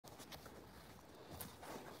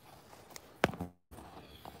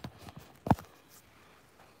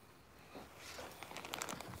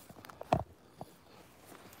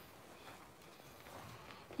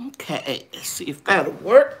Okay, let's see if that'll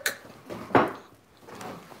work.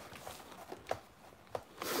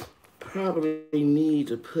 Probably need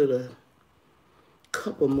to put a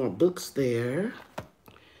couple more books there.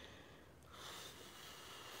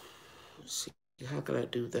 Let's see, how could I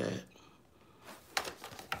do that?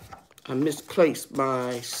 I misplaced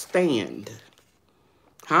my stand.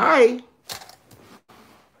 Hi.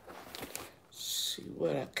 Let's see,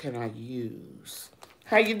 what can I use?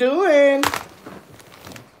 How you doing?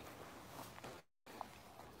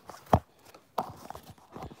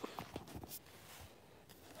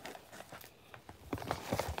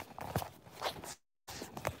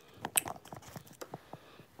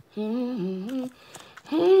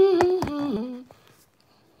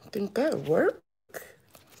 Think that'll work.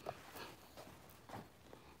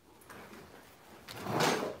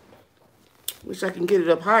 Wish I can get it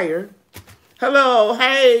up higher. Hello,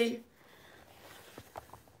 hey.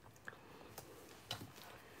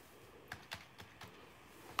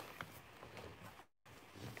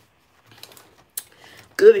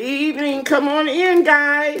 Good evening. Come on in,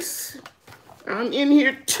 guys. I'm in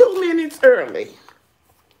here 2 minutes early.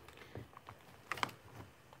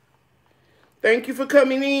 Thank you for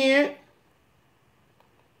coming in.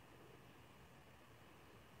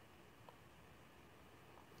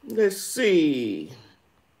 Let's see.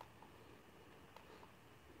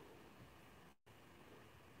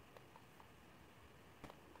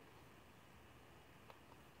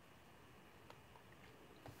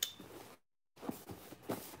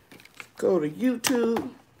 Go to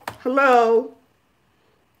YouTube. Hello.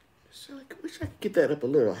 So I wish I could get that up a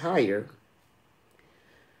little higher.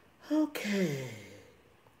 Okay.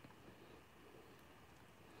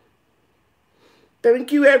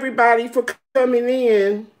 Thank you, everybody, for coming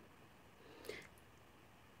in.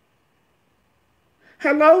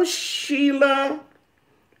 Hello, Sheila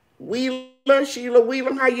Wheeler.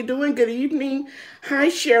 How you doing? Good evening. Hi,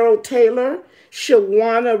 Cheryl Taylor,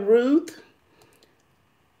 Shawana Ruth.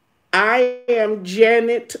 I am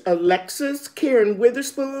Janet Alexis, Karen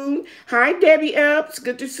Witherspoon. Hi, Debbie Epps.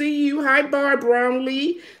 Good to see you. Hi, Barb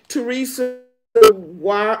Brownlee, Teresa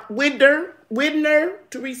Widner,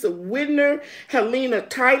 Helena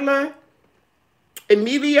Tyler,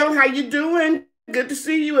 Emilio. How you doing? Good to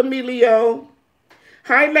see you, Emilio.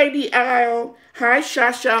 Hi, Lady Isle. Hi,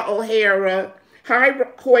 Shasha O'Hara. Hi,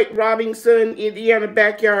 Hoyt Robinson, Indiana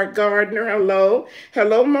Backyard Gardener. Hello.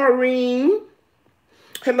 Hello, Maureen.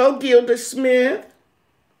 Hello, Gilda Smith.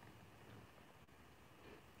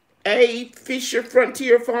 A. Fisher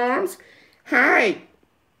Frontier Farms. Hi.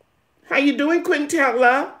 How you doing,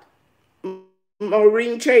 Quintella?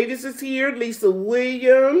 Maureen Chavis is here. Lisa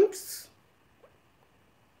Williams.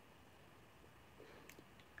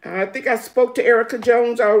 I think I spoke to Erica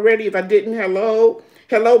Jones already. If I didn't, hello.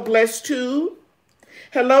 Hello, Blessed Too.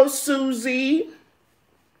 Hello, Susie.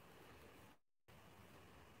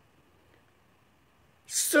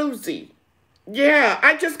 Susie. Yeah,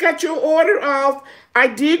 I just got your order off. I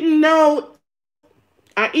didn't know.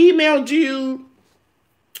 I emailed you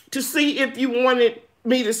to see if you wanted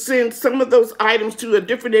me to send some of those items to a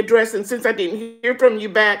different address. And since I didn't hear from you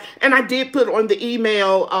back, and I did put on the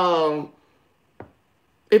email,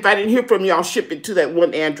 if I didn't hear from you, I'll ship it to that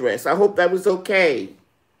one address. I hope that was okay.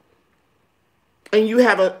 And you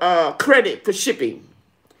have a credit for shipping.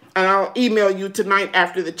 And I'll email you tonight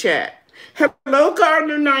after the chat. Hello,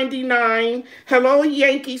 Gardner 99. Hello,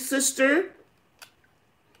 Yankee Sister.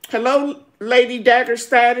 Hello, Lady Dagger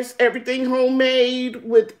Status. Everything homemade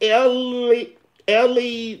with Ellie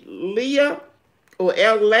Leah or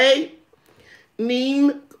L.A.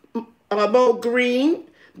 Neem Mo Green.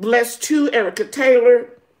 Blessed Too, Erica Taylor.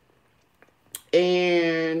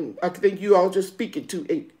 And I think you all just speaking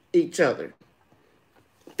to each other.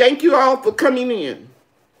 Thank you all for coming in.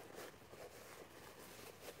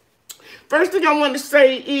 First thing I want to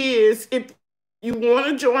say is, if you want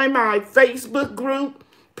to join my Facebook group,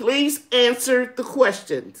 please answer the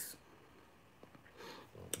questions.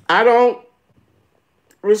 I don't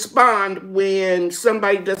respond when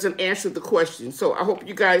somebody doesn't answer the question. So I hope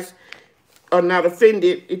you guys are not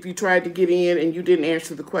offended if you tried to get in and you didn't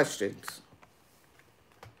answer the questions.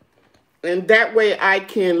 And that way I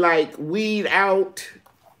can like weed out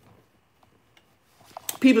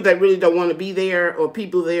people that really don't want to be there, or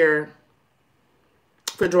people there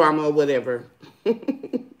for drama or whatever.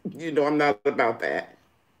 You know, I'm not about that.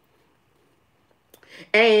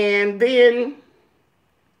 And then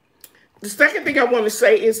the second thing I want to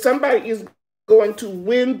say is somebody is going to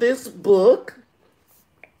win this book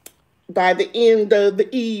by the end of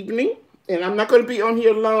the evening. And I'm not going to be on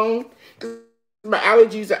here long because my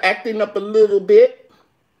allergies are acting up a little bit.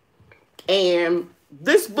 And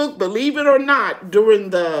This book, believe it or not,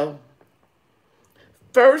 during the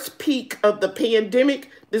first peak of the pandemic,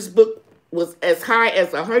 this book was as high as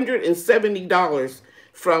 $170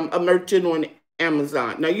 from a merchant on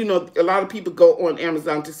Amazon. Now, you know, a lot of people go on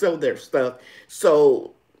Amazon to sell their stuff.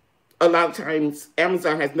 So a lot of times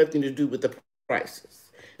Amazon has nothing to do with the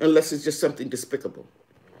prices, unless it's just something despicable.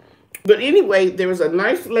 But anyway, there was a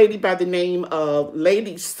nice lady by the name of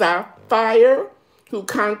Lady Sapphire who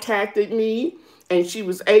contacted me, and she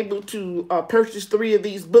was able to purchase 3 of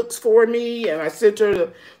these books for me, and I sent her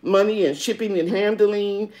the money and shipping and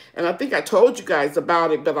handling. And I think I told you guys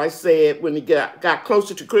about it, but I said when it got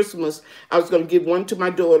closer to Christmas, I was going to give one to my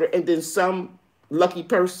daughter and then some lucky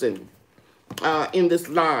person in this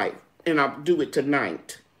live, and I'll do it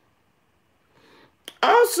tonight.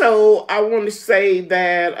 Also, I want to say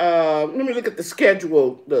that let me look at the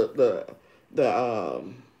schedule, the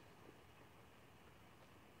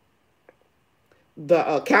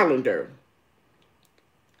calendar.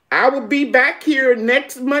 I will be back here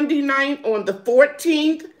next Monday night on the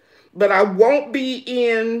 14th, but I won't be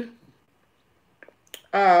in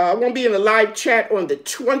a live chat on the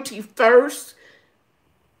 21st.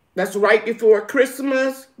 That's right before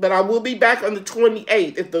Christmas, but I will be back on the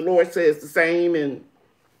 28th if the Lord says the same, and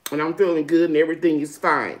I'm feeling good and everything is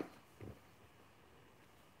fine.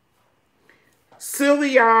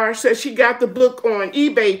 Sylvia says she got the book on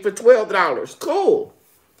eBay for $12. Cool.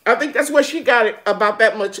 I think that's where she got it, about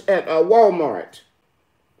that much at Walmart.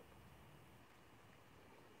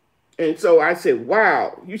 And so I said,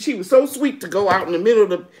 wow. She was so sweet to go out in the middle of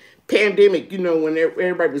the pandemic, you know, when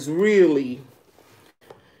everybody was really,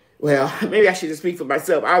 well, maybe I should just speak for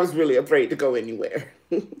myself. I was really afraid to go anywhere.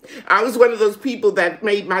 I was one of those people that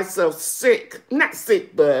made myself sick. Not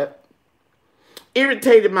sick, but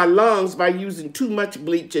irritated my lungs by using too much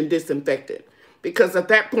bleach and disinfectant. Because at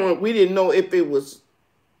that point, we didn't know if it was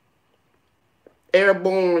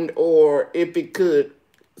airborne or if it could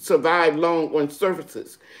survive long on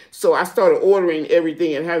surfaces. So I started ordering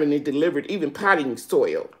everything and having it delivered, even potting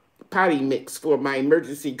soil, potting mix for my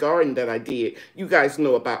emergency garden that I did. You guys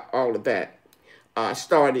know about all of that. I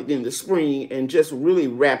started in the spring and just really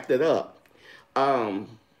wrapped it up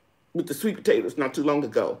with the sweet potatoes not too long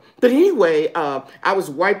ago. But anyway, I was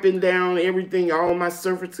wiping down everything, all my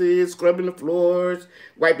surfaces, scrubbing the floors,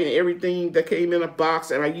 wiping everything that came in a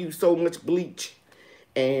box, and I used so much bleach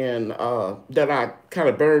and that I kind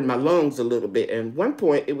of burned my lungs a little bit. And at one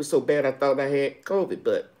point, it was so bad I thought I had COVID,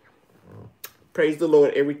 but praise the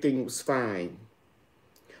Lord, everything was fine.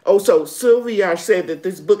 Oh, so Sylvia said that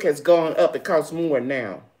this book has gone up. It costs more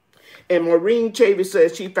now. And Maureen Chavis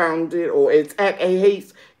says she found it, or it's at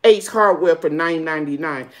Ace Hardware for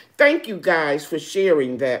 $9.99. Thank you guys for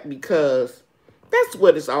sharing that, because that's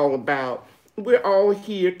what it's all about. We're all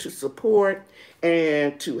here to support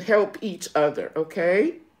and to help each other,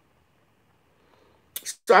 okay?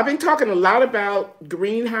 So I've been talking a lot about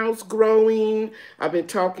greenhouse growing. I've been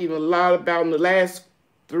talking a lot about, in the last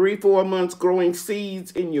 3-4 months, growing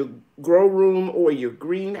seeds in your grow room or your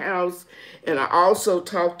greenhouse. And I also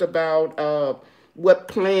talked about what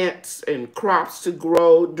plants and crops to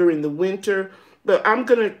grow during the winter. But I'm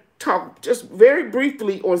going to talk just very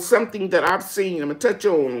briefly on something that I've seen. I'm going to touch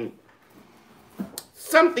on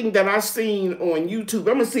something that I've seen on YouTube. I'm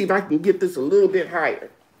going to see if I can get this a little bit higher.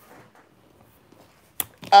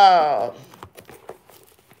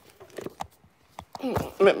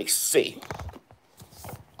 Let me see.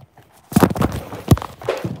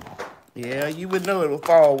 Yeah, you would know it'll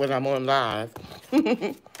fall when I'm on live.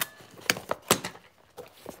 I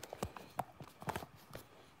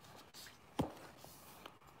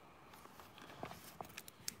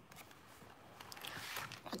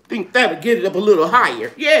think that'll get it up a little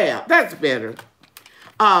higher. Yeah, that's better.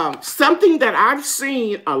 Something that I've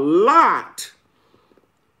seen a lot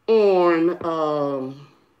on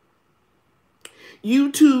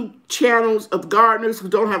YouTube channels of gardeners who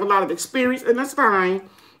don't have a lot of experience, and that's fine.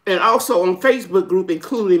 And also on Facebook group,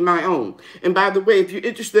 including my own. And by the way, if you're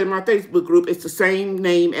interested in my Facebook group, it's the same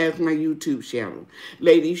name as my YouTube channel,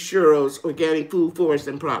 Lady Cheryl's Organic Food, Forest,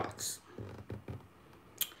 and Products.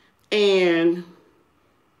 And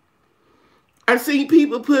I've seen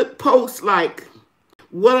people put posts like,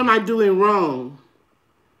 what am I doing wrong?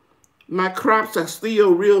 My crops are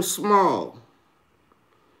still real small.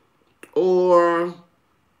 Or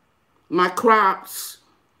my crops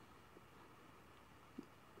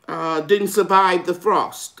didn't survive the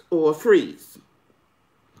frost or freeze.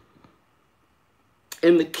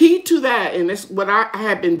 And the key to that, and that's what I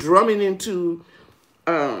have been drumming into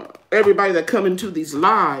everybody that come into these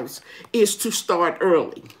lives, is to start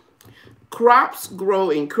early. Crops grow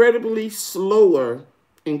incredibly slower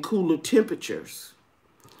in cooler temperatures.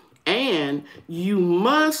 And you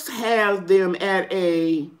must have them at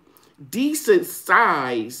a decent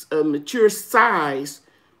size, a mature size,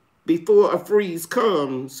 before a freeze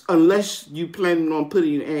comes, unless you plan on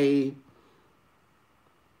putting a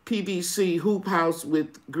PVC hoop house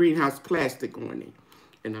with greenhouse plastic on it.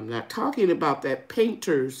 And I'm not talking about that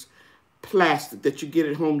painter's plastic that you get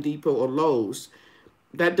at Home Depot or Lowe's.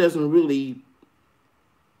 That doesn't really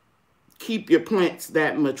keep your plants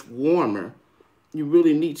that much warmer. You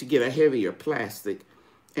really need to get a heavier plastic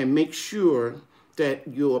and make sure that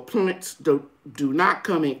your plants do not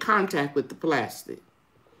come in contact with the plastic.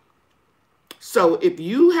 So if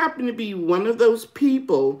you happen to be one of those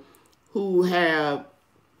people who have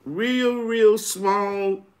real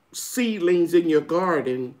small seedlings in your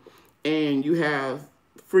garden and you have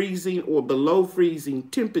freezing or below freezing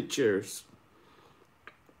temperatures,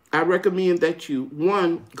 I recommend that you,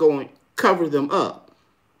 one, go and cover them up.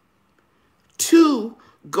 Two,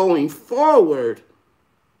 going forward,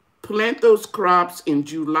 plant those crops in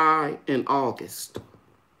July and August.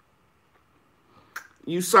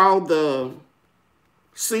 You saw the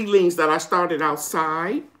seedlings that I started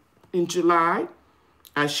outside in July.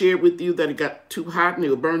 I shared with you that it got too hot and they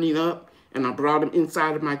were burning up, and I brought them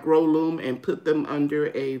inside of my grow loom and put them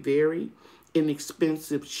under a very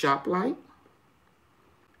inexpensive shop light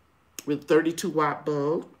with 32-watt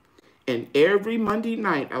bulb. And every Monday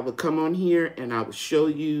night I would come on here and I would show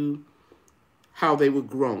you how they were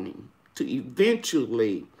growing. To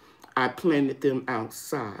eventually, I planted them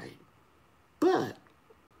outside. But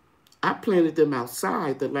I planted them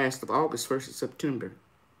outside the last of August, 1st of September.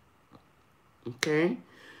 Okay?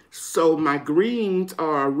 So my greens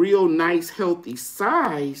are a real nice, healthy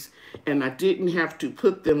size, and I didn't have to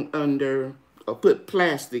put them under or put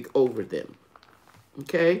plastic over them.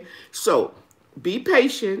 Okay? So be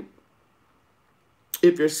patient.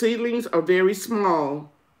 If your seedlings are very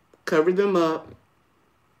small, cover them up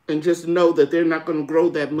and just know that they're not going to grow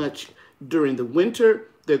that much during the winter.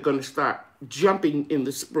 They're going to start jumping in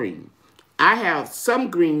the spring. I have some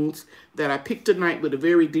greens that I picked tonight with a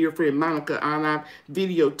very dear friend, Monica, and I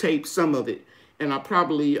videotaped some of it, and I'll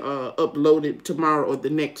probably upload it tomorrow or the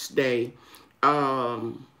next day. I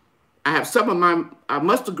have some of my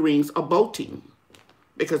mustard greens are bolting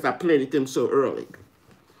because I planted them so early.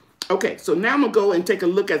 Okay, so now I'm going to go and take a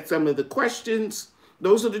look at some of the questions.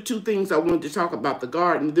 Those are the two things I wanted to talk about the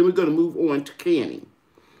garden. Then we're going to move on to canning.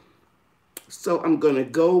 So I'm going to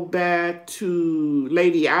go back to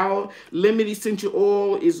Lady Owl. Limited essential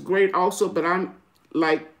oil is great also, but I'm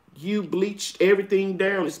like you, bleached everything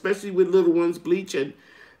down, especially with little ones. Bleach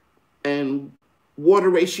and water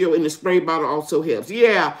ratio in the spray bottle also helps.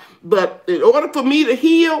 Yeah, but in order for me to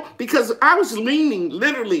heal, because I was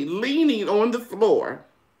literally leaning on the floor,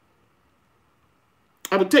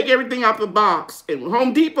 I would take everything out the box, and when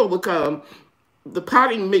Home Depot would come, the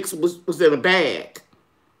potting mix was in a bag.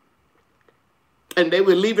 And they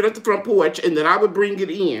would leave it at the front porch, and then I would bring it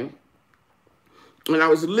in. And I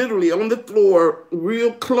was literally on the floor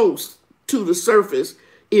real close to the surface,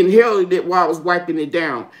 inhaling it while I was wiping it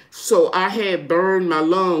down. So I had burned my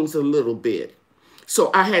lungs a little bit.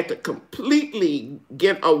 So I had to completely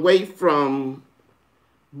get away from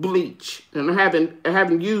bleach. And I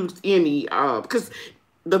haven't used any, because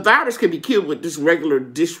the virus can be killed with just regular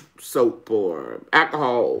dish soap or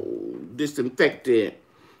alcohol disinfectant.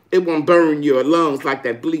 It won't burn your lungs like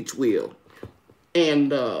that bleach will. And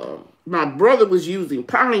my brother was using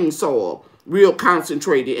pine soil, real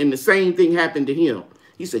concentrated, and the same thing happened to him.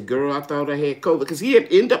 He said, girl, I thought I had COVID, because he had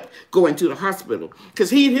ended up going to the hospital, because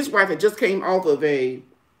he and his wife had just came off of a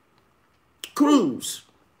cruise.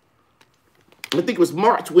 I think it was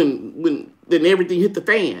March when then everything hit the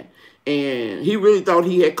fan. And he really thought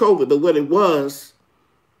he had COVID, but what it was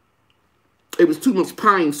too much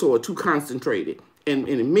pine soil, too concentrated. And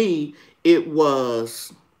in me, it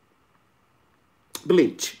was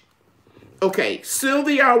bleach. Okay,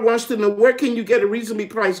 Sylvia wants to know, where can you get a reasonably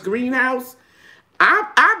priced greenhouse?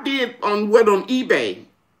 I did went on eBay.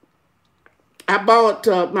 I bought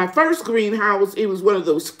my first greenhouse. It was one of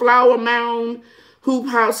those flower mound hoop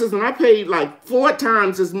houses, and I paid like 4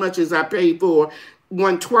 times as much as I paid for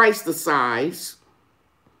one twice the size.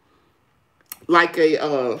 Like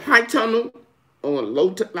a high tunnel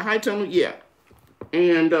or high tunnel, yeah.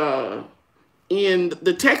 And in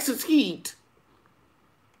the Texas heat,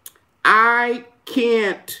 I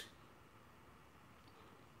can't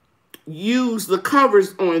use the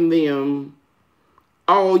covers on them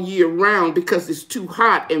all year round because it's too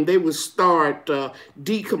hot and they will start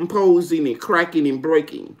decomposing and cracking and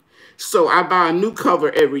breaking. So I buy a new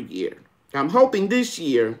cover every year. I'm hoping this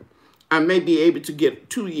year I may be able to get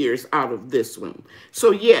 2 years out of this one.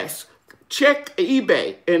 So yes, check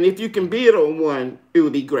eBay, and if you can bid on one, it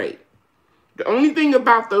would be great. The only thing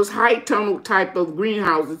about those high tunnel type of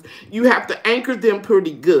greenhouses, you have to anchor them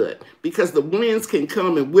pretty good because the winds can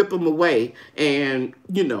come and whip them away, and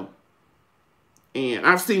and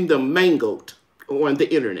I've seen them mangled on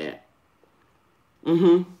the internet.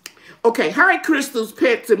 Okay, hi Crystals,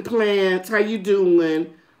 Pets and Plants. How you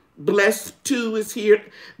doing? Blessed 2 is here.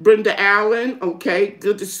 Brenda Allen, okay,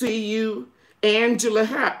 good to see you. Angela,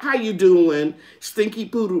 how you doing? Stinky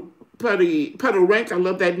Puddle Rank, I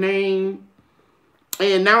love that name.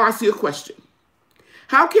 And now I see a question.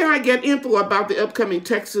 How can I get info about the upcoming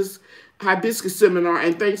Texas Hibiscus Seminar?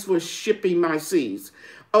 And thanks for shipping my seeds.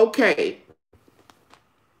 Okay,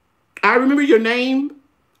 I remember your name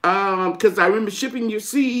because I remember shipping your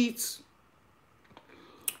seeds.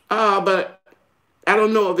 But I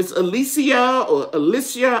don't know if it's Alicia or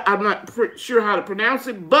Alicia. I'm not sure how to pronounce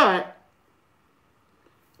it, but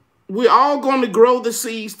we're all going to grow the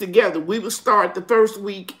seeds together. We will start the first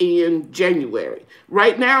week in January.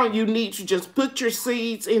 Right now, you need to just put your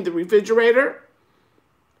seeds in the refrigerator.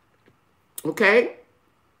 Okay?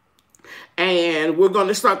 And we're going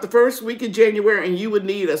to start the first week in January, and you would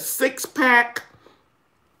need a 6-pack,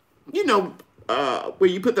 where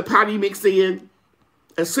you put the potty mix in,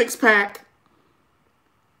 a 6-pack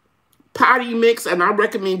potty mix, and I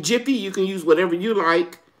recommend Jiffy. You can use whatever you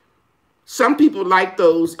like. Some people like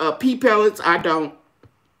those pea pellets. I don't,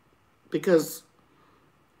 because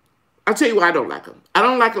I'll tell you why I don't like them. I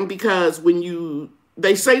don't like them because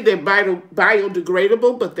they say they're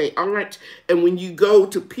biodegradable, but they aren't. And when you go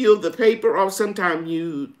to peel the paper off, sometimes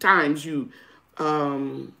you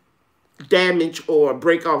damage or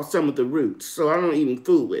break off some of the roots. So I don't even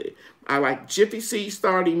fool with it. I like Jiffy Seed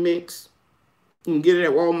starting mix. You can get it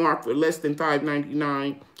at Walmart for less than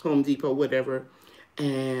 $5.99, Home Depot, whatever.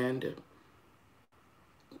 And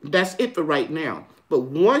that's it for right now. But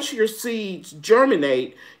once your seeds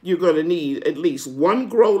germinate, you're going to need at least 1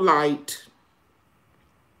 grow light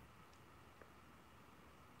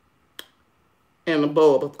and a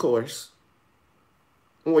bulb, of course.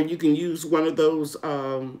 Or you can use one of those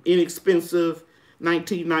inexpensive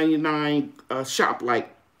 $19.99 shop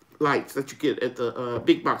lights that you get at the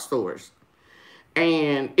big box stores.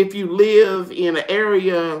 And if you live in an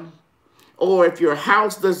area, or if your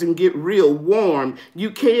house doesn't get real warm,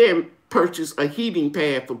 you can purchase a heating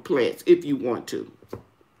pad for plants if you want to.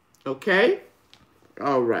 Okay?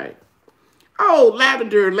 All right. Oh,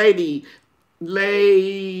 Lavender Lady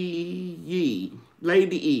E.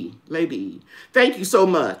 Thank you so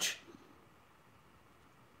much.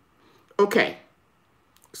 Okay.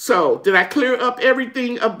 So, did I clear up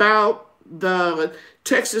everything about the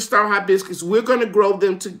Texas Star Hibiscus? We're going to grow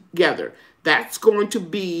them together. That's going to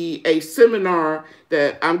be a seminar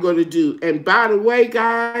that I'm going to do. And by the way,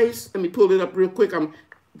 guys, let me pull it up real quick. I'm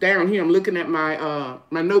down here. I'm looking at my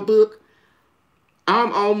my notebook.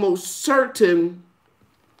 I'm almost certain.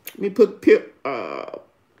 Let me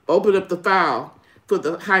open up the file for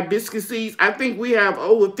the hibiscus seeds. I think we have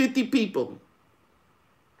over 50 people.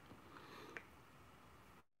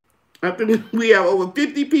 I think we have over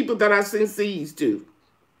 50 people that I sent seeds to.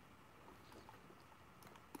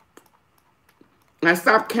 I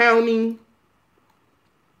stopped counting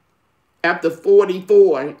after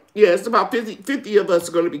 44. Yeah, it's about 50 of us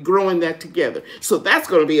are going to be growing that together. So that's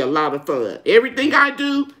going to be a lot of fun. Everything I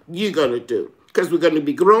do, you're going to do. Because we're going to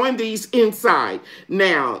be growing these inside.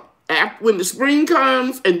 Now, when the spring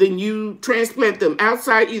comes and then you transplant them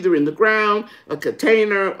outside, either in the ground, a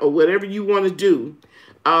container, or whatever you want to do,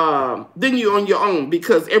 then you're on your own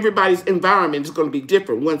because everybody's environment is going to be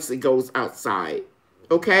different once it goes outside.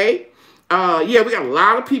 Okay? Yeah, we got a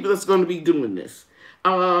lot of people that's going to be doing this.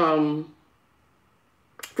 For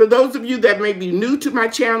those of you that may be new to my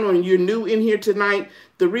channel and you're new in here tonight,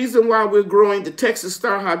 the reason why we're growing the Texas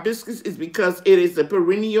Star Hibiscus is because it is a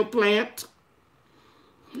perennial plant.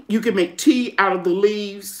 You can make tea out of the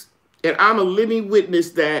leaves, and I'm a living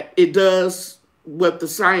witness that it does what the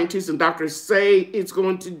scientists and doctors say it's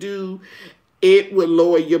going to do. It will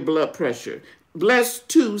lower your blood pressure. Blessed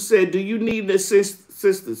 2 said, do you need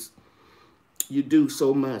assistance? You do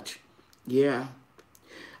so much. Yeah.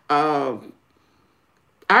 I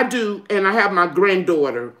do, and I have my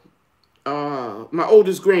granddaughter. My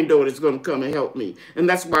oldest granddaughter is going to come and help me. And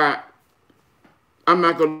that's why I'm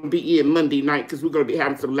not going to be in Monday night because we're going to be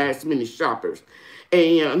having some last-minute shoppers.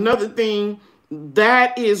 And another thing,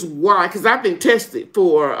 that is why, because I've been tested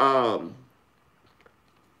for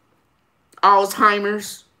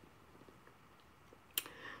Alzheimer's.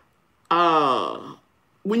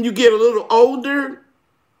 when you get a little older,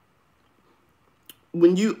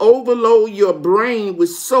 when you overload your brain with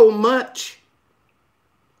so much,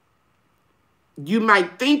 you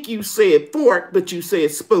might think you said fork, but you said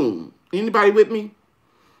spoon. Anybody with me?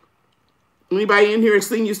 Anybody in here a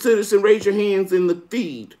senior citizen, raise your hands in the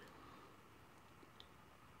feed.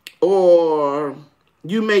 Or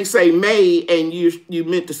you may say May and you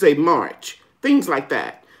meant to say March. Things like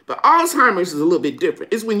that. But Alzheimer's is a little bit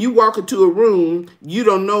different. It's when you walk into a room, you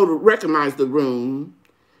don't know to recognize the room.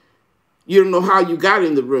 You don't know how you got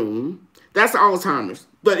in the room. That's Alzheimer's.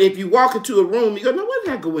 But if you walk into a room, you go, no, what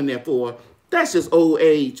did I go in there for? That's just old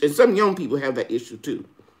age. And some young people have that issue too.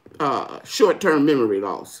 Short-term memory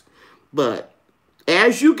loss. But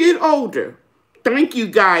as you get older, thank you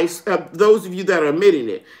guys, those of you that are admitting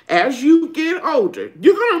it. As you get older,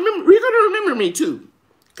 you're gonna remember me too.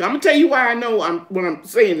 I'm gonna tell you why I know what I'm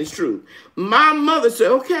saying is true. My mother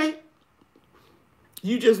said, okay,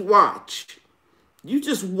 you just watch. You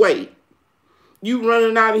just wait. You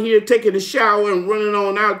running out of here, taking a shower and running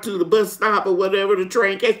on out to the bus stop or whatever, the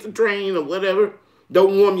train, catch the train or whatever.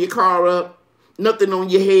 Don't warm your car up. Nothing on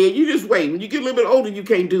your head. You just wait. When you get a little bit older, you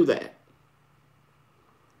can't do that.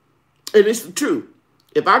 And it's the truth.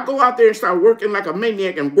 If I go out there and start working like a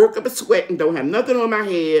maniac and work up a sweat and don't have nothing on my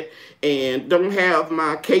head and don't have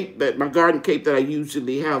my cape, my garden cape that I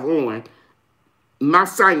usually have on, my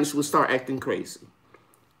sinus will start acting crazy.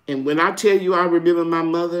 And when I tell you I remember my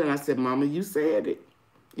mother, and I said, Mama, you said it.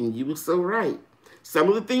 And you were so right. Some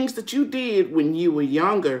of the things that you did when you were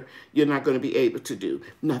younger, you're not going to be able to do.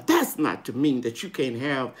 Now, that's not to mean that you can't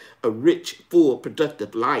have a rich, full,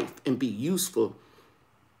 productive life and be useful.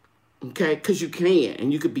 Okay? Because you can,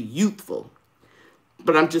 and you could be youthful.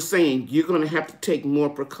 But I'm just saying, you're going to have to take more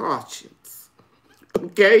precautions.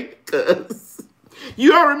 Okay? Because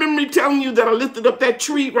you all remember me telling you that I lifted up that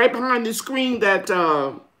tree right behind the screen, that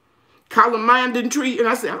Calamandin tree, and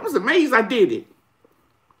I said, I was amazed I did it.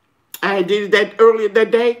 I did it that earlier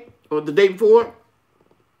that day, or the day before.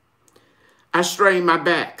 I strained my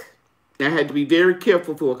back. I had to be very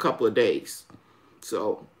careful for a couple of days.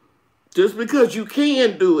 So, just because you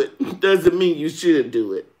can do it doesn't mean you should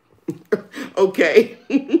do it. Okay.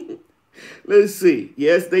 Let's see.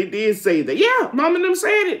 Yes, they did say that. Yeah, Mom and them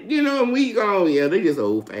said it. You know, and we go, oh, yeah, they just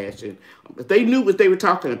old-fashioned. But they knew what they were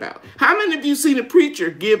talking about. How many of you seen a preacher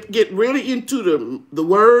get really into the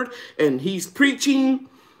word, and he's preaching,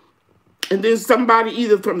 and then somebody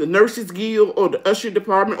either from the Nurses Guild or the usher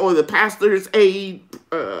department or the pastor's aid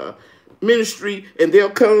ministry, and they'll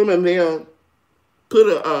come and they'll put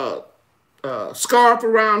a scarf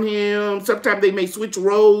around him. Sometimes they may switch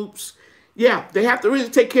robes. Yeah, they have to really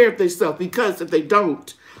take care of themselves, because if they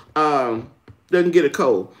don't, they're going to get a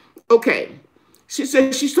cold. Okay. She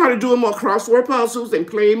said she started doing more crossword puzzles and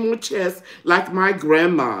playing more chess like my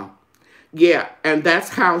grandma. Yeah, and that's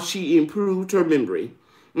how she improved her memory.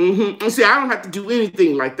 And see, I don't have to do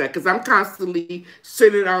anything like that because I'm constantly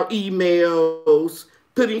sending out emails,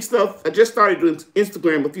 putting stuff. I just started doing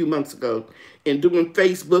Instagram a few months ago and doing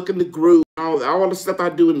Facebook and the group, all the stuff I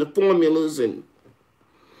do in the formulas, and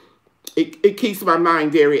it keeps my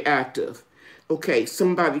mind very active. Okay,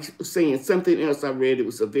 somebody saying something else I read. It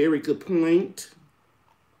was a very good point.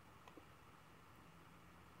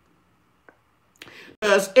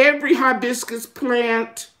 Does every hibiscus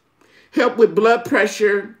plant help with blood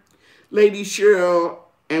pressure, Lady Cheryl?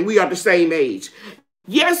 And we are the same age.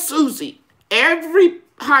 Yes, Susie, every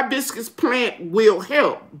hibiscus plant will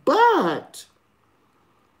help, but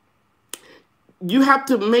you have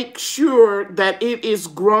to make sure that it is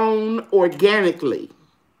grown organically.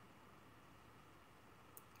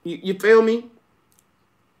 You feel me?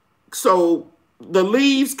 So the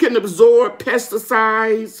leaves can absorb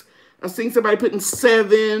pesticides. I've seen somebody putting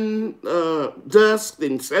 7 dust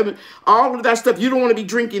and 7, all of that stuff. You don't want to be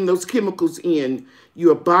drinking those chemicals in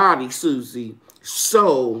your body, Susie.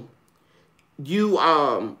 So you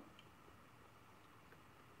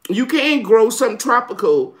can grow some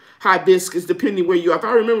tropical hibiscus depending where you are. If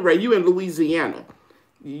I remember right, you in Louisiana.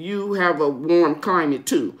 You have a warm climate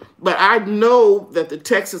too. But I know that the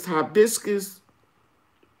Texas hibiscus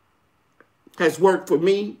has worked for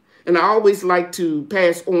me. And I always like to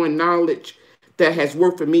pass on knowledge that has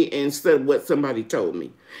worked for me instead of what somebody told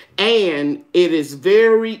me. And it is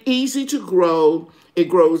very easy to grow. It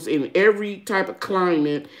grows in every type of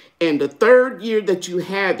climate. And the 3rd year that you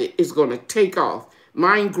have it is going to take off.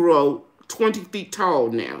 Mine grow 20 feet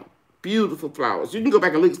tall now. Beautiful flowers. You can go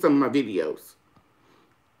back and look at some of my videos.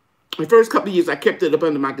 The first couple of years, I kept it up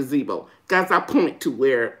under my gazebo. Guys, I point to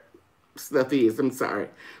where stuff is. I'm sorry.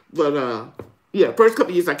 But, yeah, first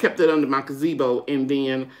couple of years, I kept it under my gazebo. And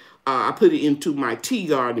then I put it into my tea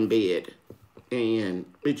garden bed, and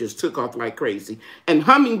it just took off like crazy. And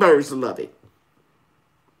hummingbirds love it.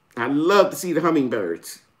 I love to see the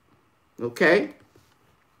hummingbirds. Okay?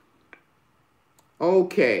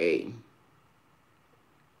 Okay.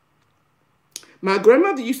 My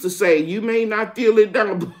grandmother used to say, you may not feel it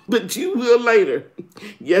now, but you will later.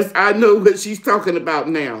 Yes, I know what she's talking about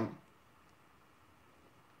now.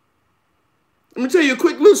 Let me tell you a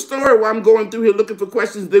quick little story while I'm going through here looking for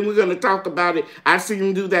questions. Then we're going to talk about it. I see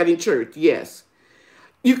them do that in church. Yes.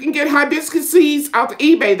 You can get hibiscus seeds off of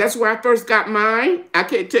eBay. That's where I first got mine. I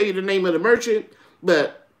can't tell you the name of the merchant,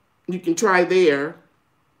 but you can try there.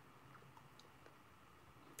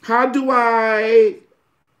 How do I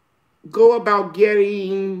go about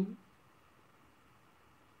getting,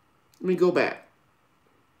 let me go back,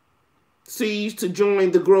 seeds to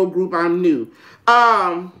join the grow group? I'm new.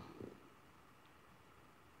 I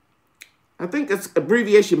think that's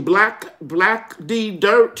abbreviation Black D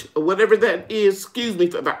Dirt or whatever that is. Excuse me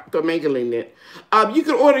for mangling it. You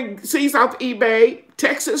can order seeds off eBay.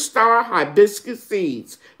 Texas Star Hibiscus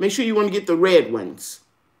Seeds. Make sure you want to get the red ones.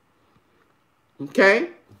 Okay?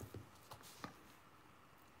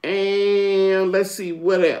 And let's see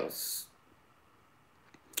what else.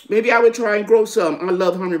 Maybe I would try and grow some. I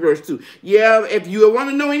love hummingbirds too. Yeah, if you want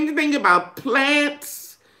to know anything about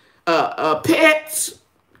plants, pets,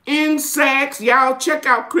 insects, y'all check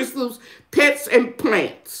out Crystal's Pets and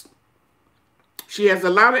Plants. She has a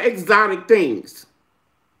lot of exotic things.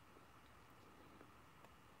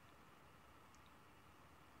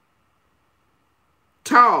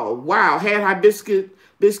 Tall, wow, had hibiscus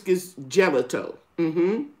gelato.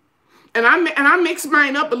 And I mix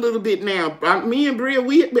mine up a little bit now. Me and Bria,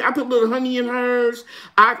 I put a little honey in hers.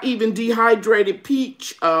 I've even dehydrated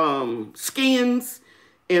peach skins,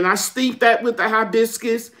 and I steep that with the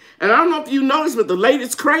hibiscus. And I don't know if you noticed, but the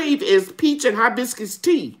latest crave is peach and hibiscus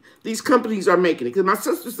tea. These companies are making it. Because my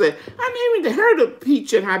sister said, I never even heard of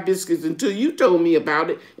peach and hibiscus until you told me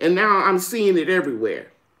about it. And now I'm seeing it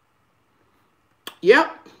everywhere.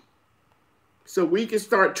 Yep. So we can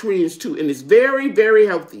start trends too. And it's very, very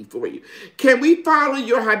healthy for you. Can we follow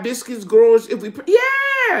your hibiscus growers if we...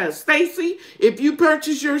 Yeah, Stacy. If you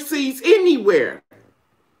purchase your seeds anywhere,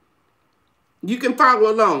 you can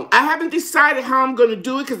follow along. I haven't decided how I'm going to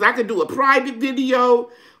do it because I could do a private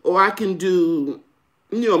video or I can do,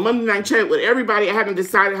 Monday Night Chat with everybody. I haven't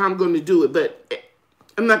decided how I'm going to do it, but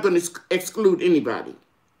I'm not going to exclude anybody.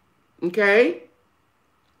 Okay?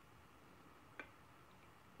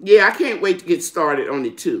 Yeah, I can't wait to get started on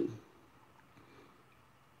it too.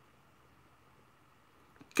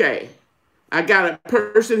 Okay. I got a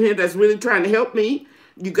person here that's really trying to help me.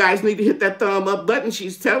 You guys need to hit that thumb up button.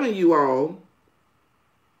 She's telling you all.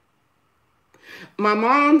 My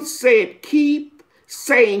mom said, keep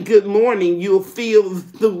saying good morning. You'll feel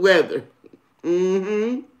the weather.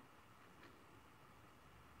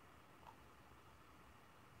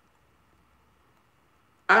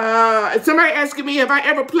 Somebody asking me, have I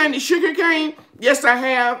ever planted sugar cane? Yes, I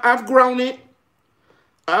have. I've grown it.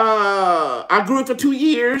 I grew it for 2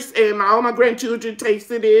 years, and all my grandchildren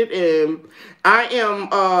tasted it. And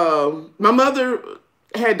my mother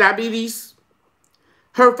had diabetes.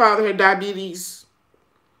 Her father had diabetes.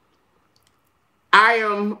 I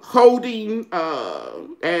am holding,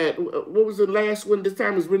 at, what was the last one? This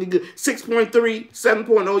time was really good. 6.3,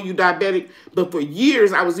 7.0, you diabetic. But for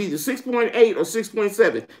years, I was either 6.8 or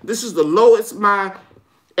 6.7. This is the lowest my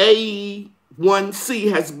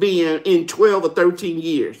A1C has been in 12 or 13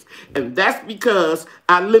 years. And that's because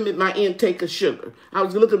I limit my intake of sugar. I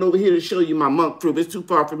was looking over here to show you my monk fruit. It's too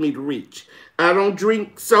far for me to reach. I don't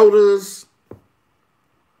drink sodas.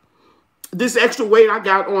 This extra weight I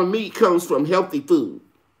got on me comes from healthy food.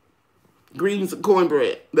 Greens and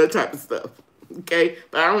cornbread, that type of stuff. Okay?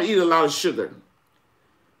 But I don't eat a lot of sugar.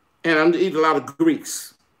 And I don't eat a lot of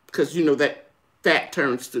grease. Because you know that fat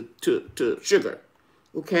turns to sugar.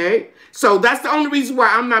 Okay? So that's the only reason why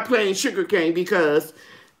I'm not planting sugar cane, because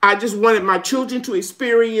I just wanted my children to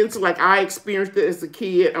experience like I experienced it as a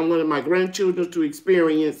kid. I wanted my grandchildren to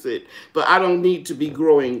experience it. But I don't need to be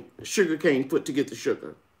growing sugar cane to get the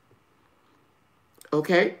sugar.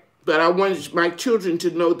 Okay? But I wanted my children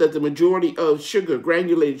to know that the majority of sugar,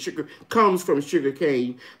 granulated sugar, comes from sugar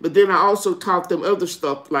cane. But then I also taught them other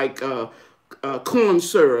stuff like corn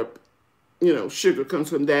syrup. Sugar comes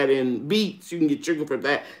from that, and beets, you can get sugar from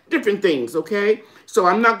that. Different things, okay? So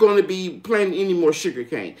I'm not going to be planting any more sugar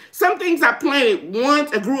cane. Some things I planted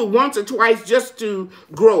once, I grew it once or twice just to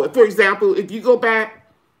grow it. For example, if you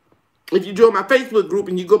join my Facebook group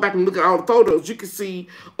and you go back and look at all the photos, you can see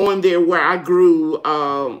on there where I grew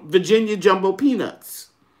Virginia jumbo peanuts.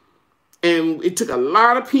 And it took a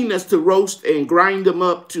lot of peanuts to roast and grind them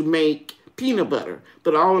up to make peanut butter.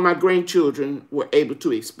 But all of my grandchildren were able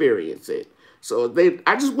to experience it. So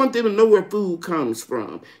I just want them to know where food comes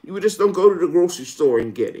from. You just don't go to the grocery store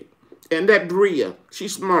and get it. And that Bria,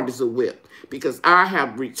 she's smart as a whip because I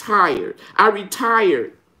have retired. I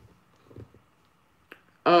retired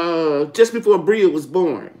just before Bria was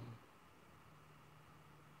born.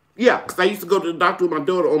 Yeah, because I used to go to the doctor with my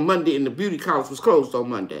daughter on Monday and the beauty college was closed on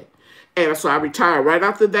Monday. And so I retired right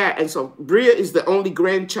after that. And so Bria is the only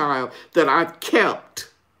grandchild that I've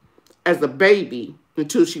kept as a baby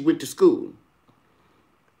until she went to school.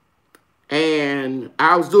 And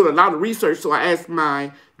I was doing a lot of research, so I asked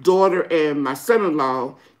my daughter and my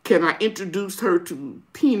son-in-law, can I introduce her to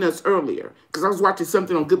peanuts earlier? Because I was watching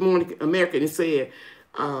something on Good Morning America and it said,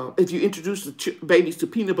 if you introduce the babies to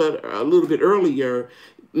peanut butter a little bit earlier,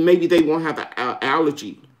 maybe they won't have an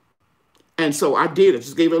allergy. And so I did. I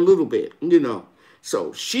just gave her a little bit, you know.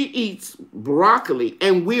 So she eats broccoli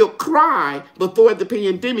and will cry before the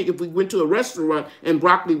pandemic if we went to a restaurant and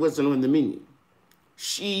broccoli wasn't on the menu.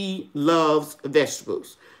 She loves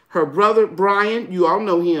vegetables. Her brother, Brian, you all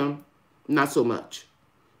know him, not so much.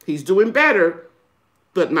 He's doing better,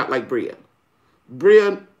 but not like Bria.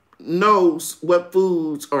 Bria knows what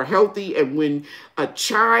foods are healthy, and when a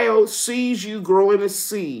child sees you growing a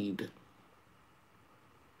seed,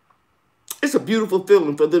 it's a beautiful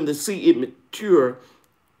feeling for them to see it mature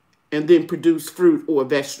and then produce fruit or a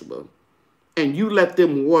vegetable. And you let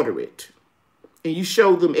them water it. And you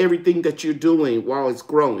show them everything that you're doing while it's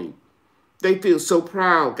growing. They feel so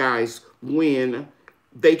proud, guys, when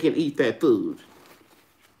they can eat that food.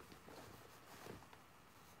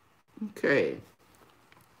 Okay.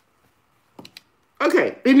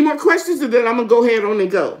 Okay, any more questions? And then I'm going to go ahead on and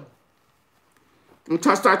go. I'm going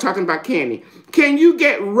to start talking about candy. Can you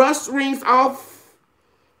get rust rings off?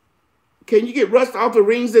 Can you get rust off the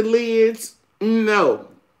rings and lids? No.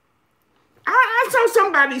 I saw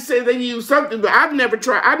somebody say they use something, but I've never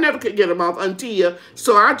tried. I never could get them off until,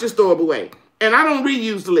 so I just throw them away. And I don't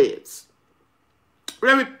reuse the lids.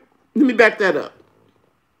 Let me back that up.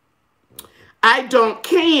 I don't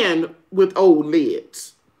can with old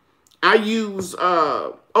lids. I use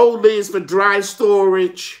old lids for dry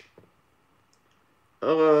storage. You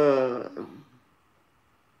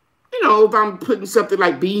know, if I'm putting something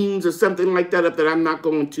like beans or something like that up that I'm not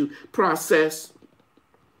going to process.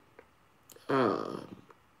 I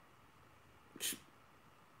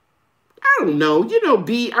don't know. You know,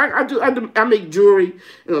 I make jewelry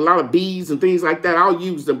and a lot of beads and things like that. I'll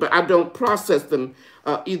use them, but I don't process them,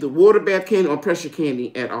 either water bath candy or pressure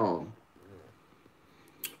candy at all.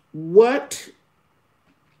 What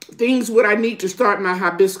things would I need to start my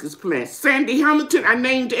hibiscus plant? Sandy Hamilton, I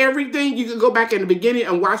named everything. You can go back in the beginning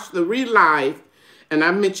and watch the re-live, and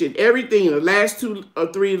I mentioned everything in the last 2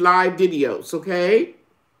 or 3 live videos, okay?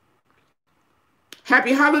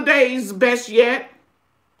 Happy holidays, best yet.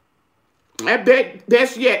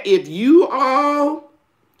 Best yet, if you all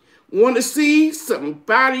want to see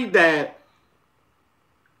somebody that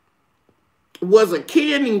was a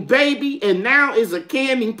canning baby and now is a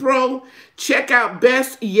canning pro, check out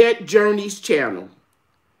Best Yet Journey's channel.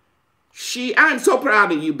 I'm so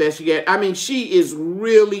proud of you, Best Yet. I mean, she is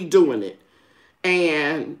really doing it.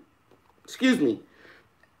 And, excuse me,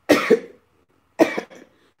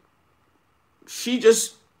 she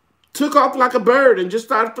just took off like a bird and just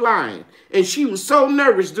started flying. And she was so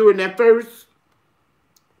nervous during that first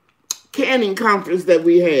canning conference that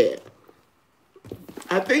we had.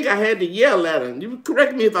 I think I had to yell at her. You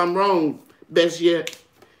correct me if I'm wrong, Best Yet,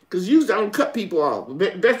 because you don't cut people off.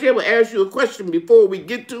 Best Yet will ask you a question before we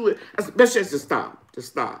get to it. I said, Best Yet, just stop. Just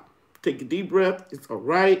stop. Take a deep breath. It's all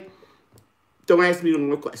right. Don't ask me no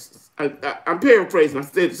more questions. I'm paraphrasing. I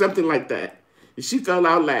said something like that. And she fell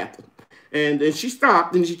out laughing. And then she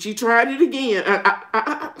stopped, and she tried it again.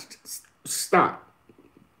 Stop.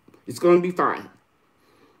 It's going to be fine.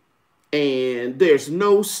 And there's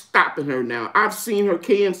no stopping her now. I've seen her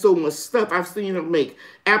can so much stuff. I've seen her make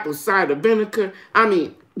apple cider vinegar. I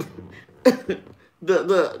mean,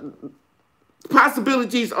 the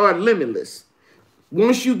possibilities are limitless.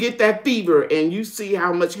 Once you get that fever and you see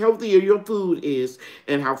how much healthier your food is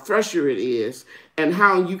and how fresher it is and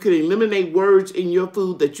how you can eliminate words in your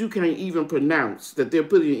food that you can't even pronounce, that they're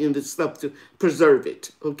putting in this stuff to preserve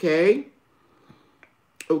it, okay?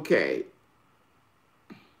 Okay.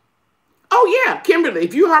 Oh, yeah, Kimberly,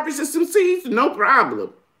 if you harvested some seeds, no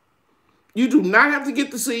problem. You do not have to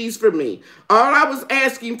get the seeds from me. All I was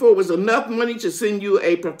asking for was enough money to send you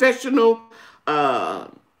a professional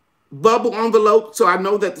bubble envelope so I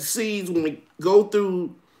know that the seeds, when we go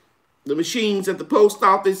through the machines at the post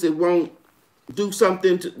office, it won't do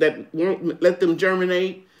something that won't let them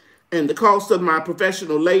germinate. And the cost of my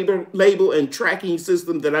professional label and tracking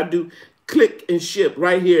system that I do click and ship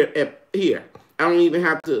right here. I don't even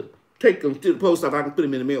have to take them to the post office. I can put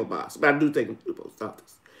them in the mailbox, but I do take them to the post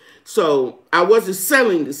office. So I wasn't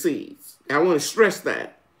selling the seeds. I want to stress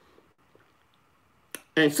that.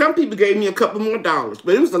 And some people gave me a couple more dollars,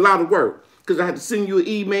 but it was a lot of work because I had to send you an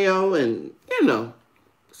email and,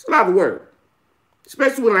 it's a lot of work.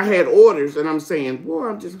 Especially when I had orders and I'm saying, boy,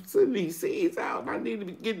 I'm just sending these seeds out. I need to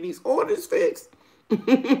be getting these orders fixed.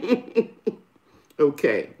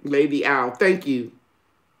 Okay, Lady Owl, thank you.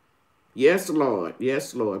 Yes, Lord.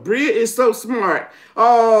 Yes, Lord. Bria is so smart.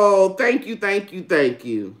 Oh, thank you, thank you, thank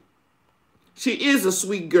you. She is a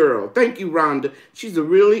sweet girl. Thank you, Rhonda. She's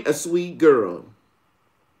really a sweet girl.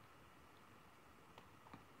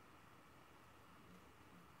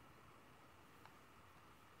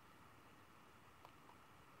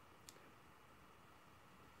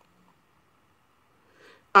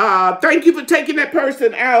 Thank you for taking that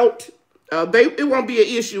person out. It won't be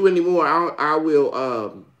an issue anymore. I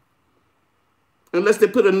will, unless they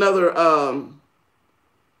put another,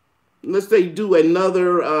 unless they do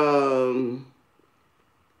another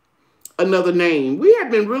name. We have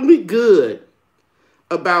been really good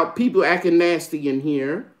about people acting nasty in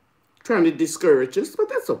here, trying to discourage us, but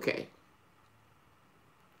that's okay.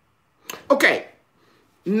 Okay,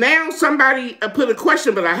 now somebody put a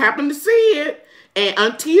question, but I happened to see it, and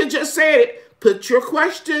Auntie just said it. Put your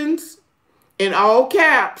questions in all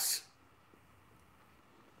caps.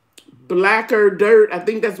 Blacker Dirt, I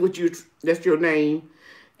think that's that's your name.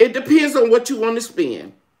 It depends on what you want to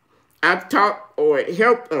spend. I've taught or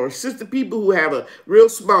helped or assisted people who have a real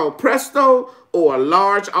small Presto or a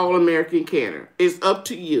large All-American canner. It's up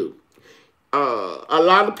to you. A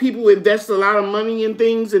lot of people invest a lot of money in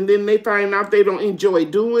things and then they find out they don't enjoy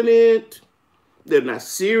doing it. They're not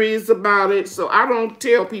serious about it. So I don't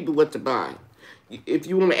tell people what to buy. If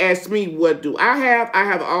you want to ask me what do I have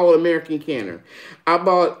an All-American canner. I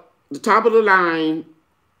bought the top of the line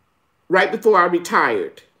right before I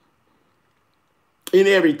retired in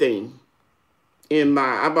everything.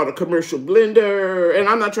 I bought a commercial blender, and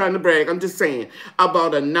I'm not trying to brag, I'm just saying. I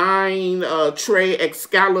bought a 9-tray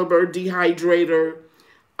Excalibur dehydrator.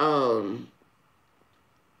 I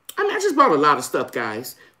just bought a lot of stuff,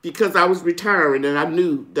 guys, because I was retiring and I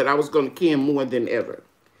knew that I was going to can more than ever.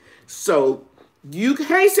 So,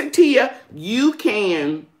 hey, Satia, you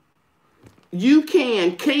can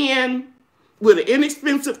can with an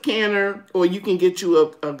inexpensive canner, or you can get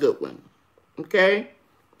you a good one, okay?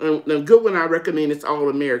 The good one I recommend is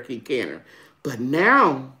All-American canner. But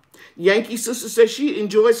now, Yankee Sister says she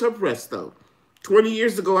enjoys her Presto. 20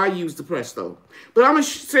 years ago, I used the Presto. But I'm going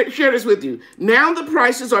to share this with you. Now the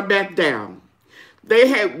prices are back down. They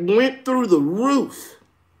had went through the roof.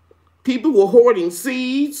 People were hoarding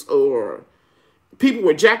seeds, or people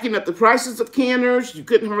were jacking up the prices of canners. You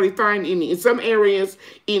couldn't hardly find any, in some areas,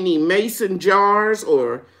 any mason jars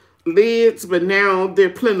or lids, but now they're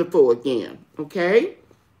plentiful again, okay?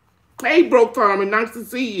 Hey, Broke Farmer, nice to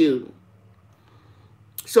see you.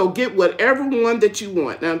 So get whatever one that you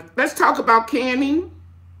want. Now, let's talk about canning.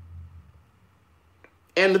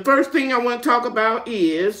 And the first thing I want to talk about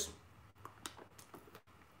is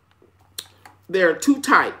there are two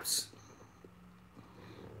types.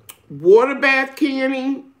 Water bath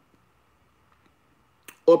canning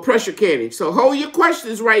or pressure canning. So hold your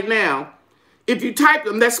questions right now. If you type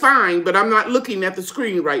them, that's fine, but I'm not looking at the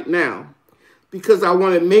screen right now because I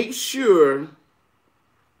want to make sure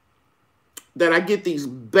that I get these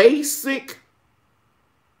basic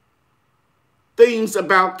things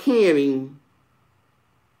about canning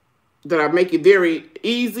that I make it very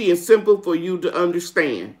easy and simple for you to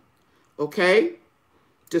understand. Okay?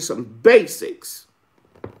 Just some basics.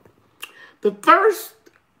 The first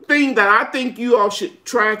thing that I think you all should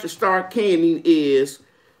try to start canning is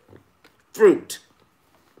fruit,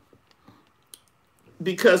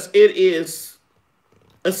 because it is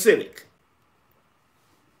acidic.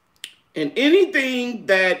 And anything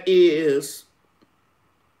that is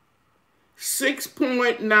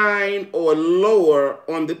 6.9 or lower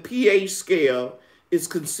on the pH scale is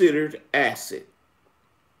considered acid.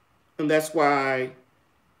 And that's why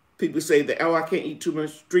people say that, oh, I can't eat too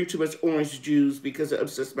much, drink too much orange juice because it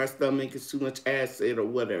upsets my stomach, it's too much acid or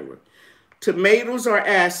whatever. Tomatoes are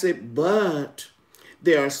acid, but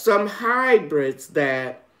there are some hybrids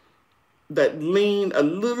that lean a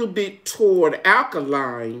little bit toward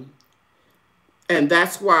alkaline, and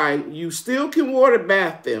that's why you still can water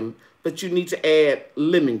bath them, but you need to add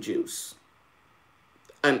lemon juice.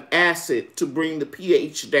 an acid to bring the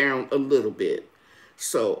pH down a little bit.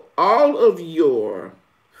 So all of your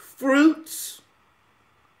fruits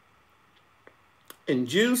and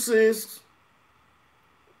juices,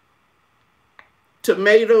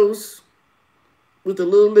 tomatoes with a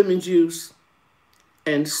little lemon juice,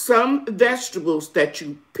 and some vegetables that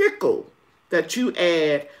you pickle, that you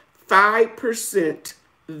add 5%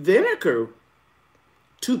 vinegar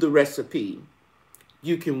to the recipe,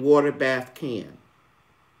 you can water bath can.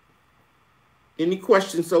 Any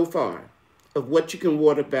questions so far of what you can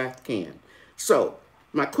water bath can? So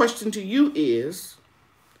my question to you is,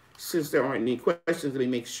 since there aren't any questions, let me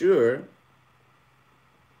make sure.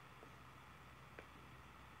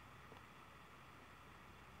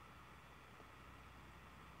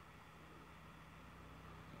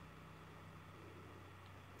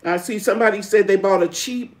 I see somebody said they bought a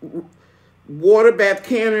cheap water bath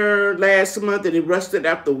canner last month and it rusted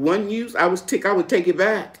after one use. I would take it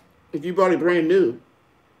back. If you bought it brand new,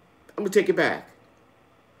 I'm gonna take it back.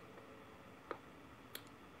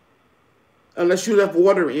 Unless you left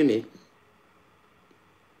water in it.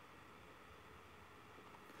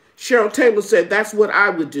 Cheryl Taylor said, that's what I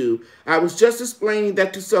would do. I was just explaining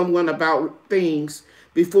that to someone about things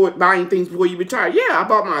buying things before you retire. Yeah, I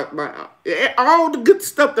bought my all the good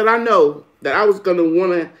stuff that I know that I was gonna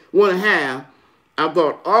wanna have. I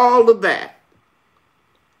bought all of that.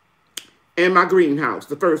 And my greenhouse,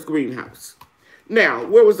 the first greenhouse. Now,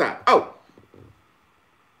 where was I? Oh,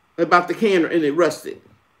 about the canner and it rusted.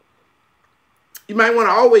 You might want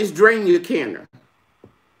to always drain your canner.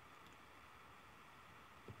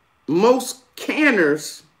 Most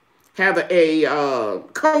canners have a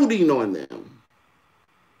coating on them.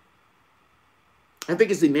 I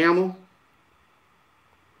think it's enamel.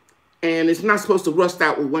 And it's not supposed to rust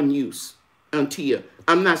out with one use until,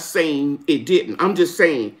 I'm not saying it didn't. I'm just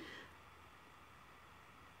saying,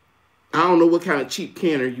 I don't know what kind of cheap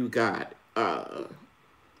canner you got.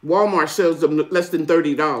 Walmart sells them less than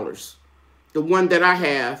 $30. The one that I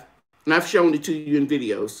have, and I've shown it to you in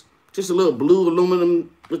videos, just a little blue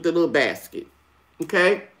aluminum with a little basket.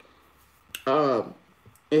 Okay?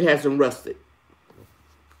 It hasn't rusted.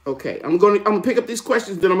 Okay, I'm gonna pick up these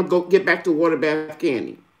questions, then I'm gonna go get back to water bath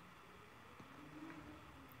candy.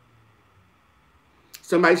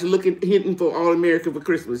 Somebody's hitting for All American for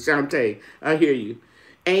Christmas, Shantae. I hear you.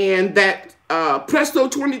 And that Presto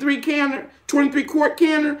 23 quart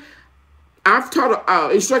canner, I've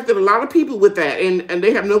instructed a lot of people with that, and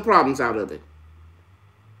they have no problems out of it.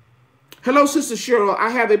 Hello, Sister Cheryl. I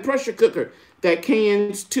have a pressure cooker that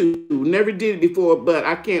cans too. Never did it before, but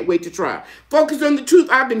I can't wait to try. Focus on the truth.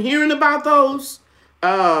 I've been hearing about those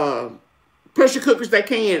pressure cookers that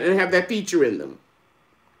can and have that feature in them.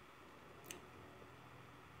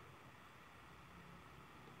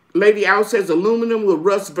 Lady Owl says aluminum will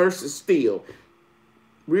rust versus steel.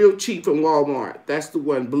 Real cheap from Walmart. That's the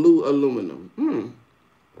one, blue aluminum.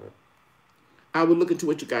 I will look into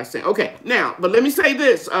what you guys say. Okay, now, but let me say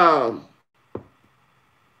this.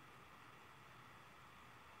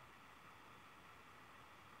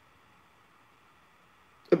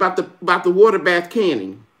 About the water bath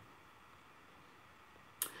canning.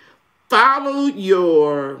 Follow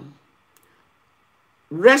your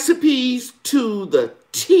recipes to the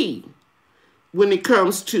T when it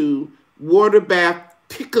comes to water bath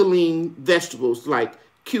pickling vegetables like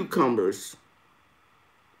cucumbers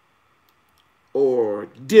or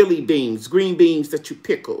dilly beans, green beans that you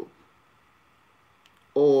pickle,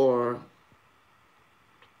 or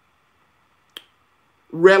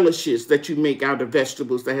relishes that you make out of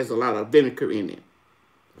vegetables that has a lot of vinegar in it.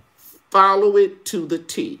 Follow it to the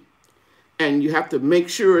T. And you have to make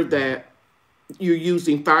sure that you're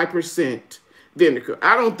using 5% vinegar.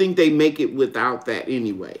 I don't think they make it without that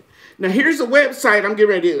anyway. Now, here's a website I'm getting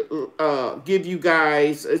ready to give you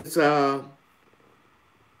guys. It's home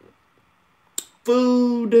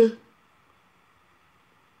food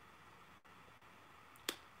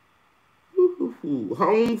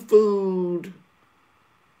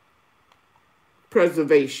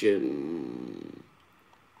preservation.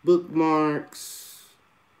 Bookmarks.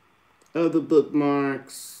 Other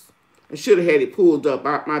bookmarks. I should have had it pulled up.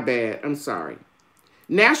 My bad. I'm sorry.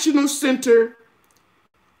 National Center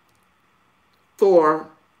for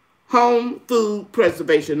Home Food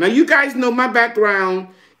Preservation. Now, you guys know my background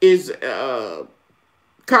is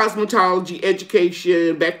cosmetology,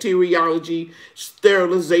 education, bacteriology,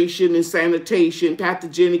 sterilization and sanitation,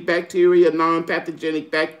 pathogenic bacteria, non-pathogenic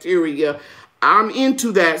bacteria. I'm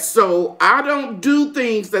into that, so I don't do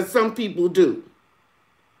things that some people do.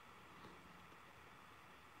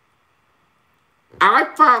 I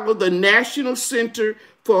follow the National Center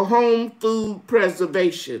for home food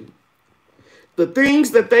preservation. The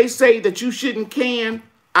things that they say that you shouldn't can,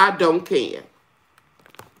 I don't can.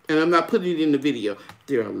 And I'm not putting it in the video.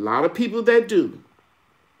 There are a lot of people that do.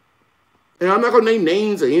 And I'm not going to name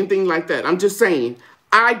names or anything like that. I'm just saying,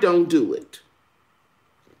 I don't do it.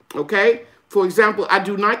 Okay? For example, I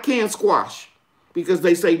do not can squash because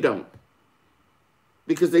they say don't.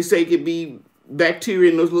 Because they say it could be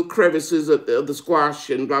bacteria in those little crevices of the squash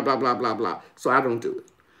and blah, blah, blah, blah, blah. So I don't do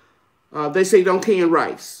it. They say don't can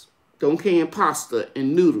rice. Don't can pasta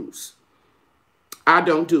and noodles. I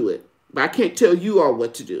don't do it. But I can't tell you all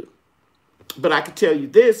what to do. But I can tell you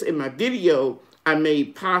this. In my video, I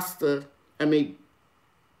made pasta. I made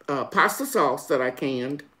pasta sauce that I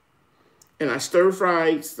canned. And I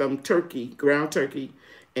stir-fried some turkey, ground turkey,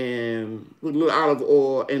 and with a little olive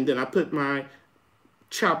oil. And then I put my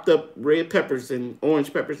chopped up red peppers and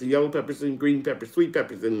orange peppers and yellow peppers and green peppers, sweet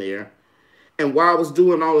peppers in there. And while I was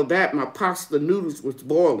doing all of that, my pasta noodles was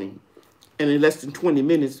boiling. And in less than 20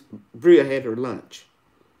 minutes, Bria had her lunch.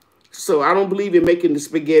 So I don't believe in making the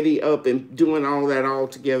spaghetti up and doing all that all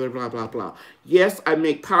together, blah, blah, blah. Yes, I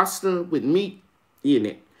make pasta with meat in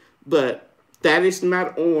it, but that is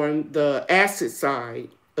not on the acid side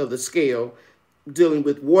of the scale dealing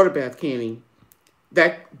with water bath canning.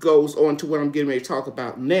 That goes on to what I'm getting ready to talk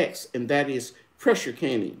about next, and that is pressure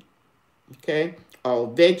canning. Okay? All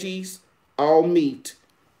veggies, all meat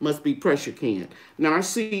must be pressure canned. Now I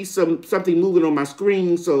see something moving on my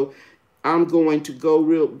screen, so I'm going to go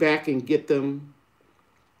real back and get them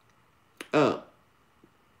up.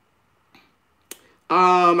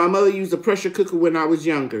 My mother used a pressure cooker when I was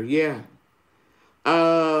younger. Yeah.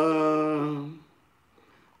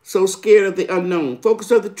 So scared of the unknown.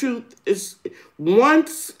 Focus of the truth is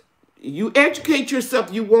once you educate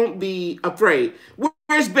yourself, you won't be afraid.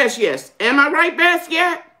 Where's Bess? Yes. Am I right, Bess?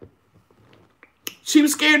 Yeah. She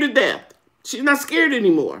was scared to death. She's not scared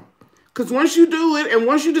anymore. Because once you do it, and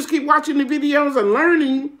once you just keep watching the videos and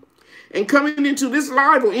learning and coming into this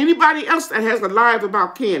live or anybody else that has a live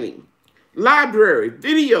about canning, library,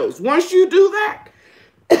 videos, once you do that,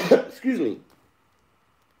 excuse me,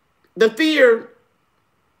 the fear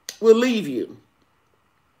will leave you.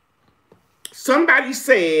 Somebody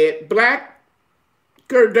said, Black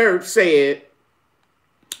Dirt said,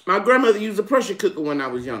 my grandmother used a pressure cooker when I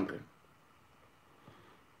was younger.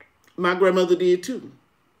 My grandmother did too.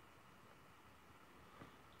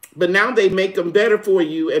 But now they make them better for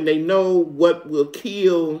you, and they know what will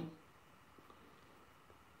kill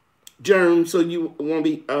germs so you won't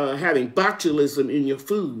be having botulism in your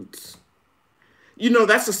foods. You know,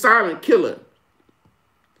 that's a silent killer.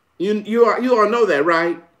 You all know that,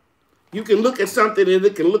 right? You can look at something and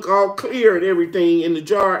it can look all clear and everything in the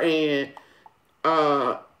jar, and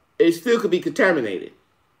it still could be contaminated.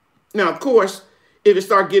 Now, of course, if it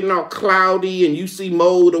starts getting all cloudy and you see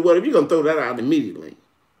mold or whatever, you're going to throw that out immediately.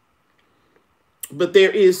 But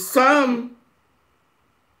there is some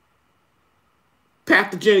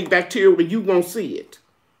pathogenic bacteria where you won't see it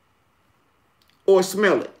or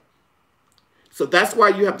smell it. So that's why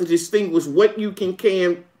you have to distinguish what you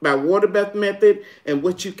can by water bath method and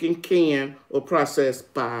what you can or process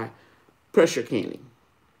by pressure canning.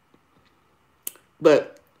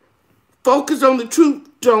 But focus on the truth.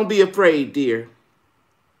 Don't be afraid, dear.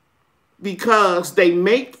 Because they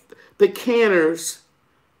make the canners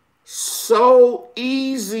so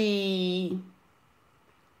easy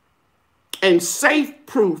and safe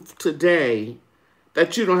proof today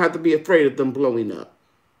that you don't have to be afraid of them blowing up.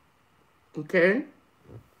 Okay?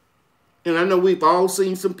 And I know we've all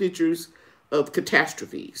seen some pictures of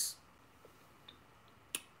catastrophes.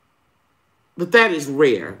 But that is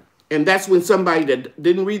rare. And that's when somebody that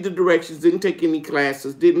didn't read the directions, didn't take any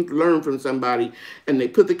classes, didn't learn from somebody, and they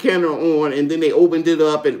put the canner on, and then they opened it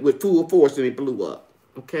up and with full force and it blew up.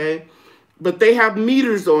 Okay? But they have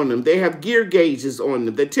meters on them. They have gear gauges on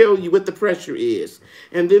them that tell you what the pressure is.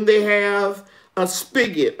 And then they have a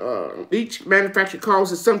spigot. Each manufacturer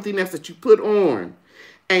calls it something else that you put on.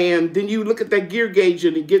 And then you look at that gear gauge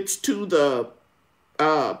and it gets to the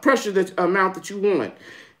pressure amount that you want.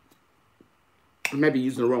 I may be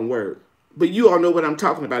using the wrong word. But you all know what I'm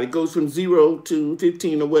talking about. It goes from 0 to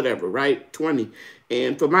 15 or whatever, right? 20.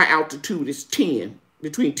 And for my altitude, it's 10.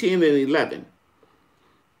 Between 10 and 11.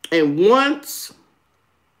 And once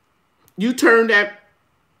you turn that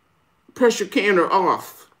pressure canner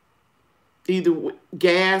off, either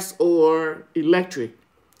gas or electric,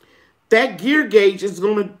 that gear gauge is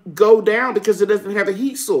going to go down because it doesn't have a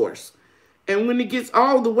heat source. And when it gets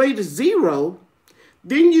all the way to 0,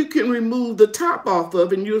 then you can remove the top off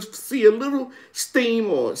of it, and you'll see a little steam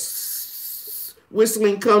or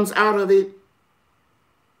whistling comes out of it.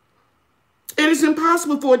 is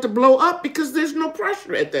impossible for it to blow up because there's no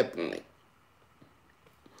pressure at that point.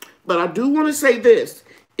 But I do want to say this.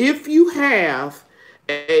 If you have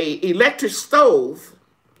an electric stove,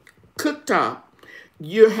 cooktop,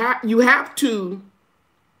 you have to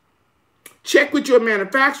check with your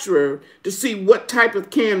manufacturer to see what type of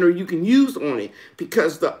canner you can use on it,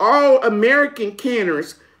 because the all-American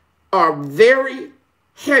canners are very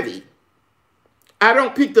heavy. I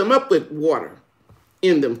don't pick them up with water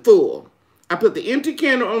in them full. I put the empty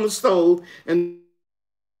canner on the stove, and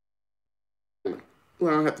well, I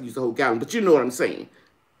don't have to use the whole gallon, but you know what I'm saying,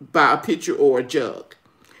 by a pitcher or a jug.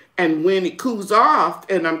 And when it cools off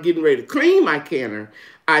and I'm getting ready to clean my canner,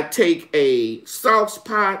 I take a sauce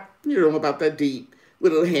pot, you know, about that deep,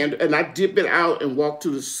 with a handle, and I dip it out and walk to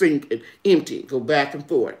the sink and empty it, go back and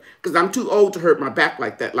forth. Because I'm too old to hurt my back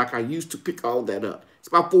like that, like I used to pick all that up. It's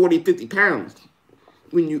about 40, 50 pounds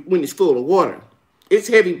when it's full of water. It's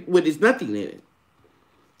heavy when there's nothing in it.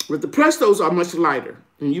 But the Prestos are much lighter,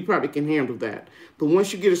 and you probably can handle that. But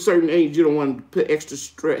once you get a certain age, you don't want to put extra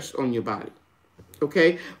stress on your body.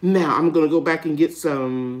 Okay? Now, I'm going to go back and get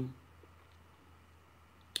some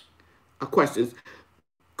questions.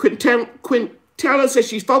 Quintella says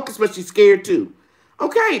she's focused, but she's scared too.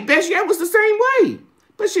 Okay, Bessie was the same way,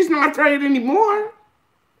 but she's not afraid anymore.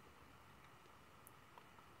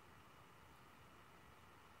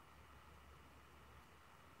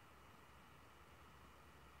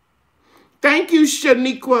 Thank you,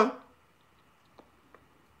 Shaniqua.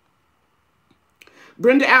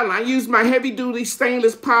 Brenda Allen, I use my heavy-duty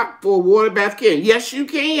stainless pot for a water bath can. Yes, you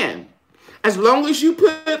can. As long as you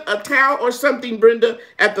put a towel or something, Brenda,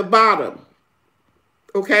 at the bottom.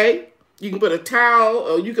 Okay? You can put a towel,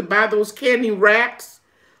 or you can buy those candy racks.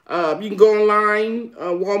 You can go online,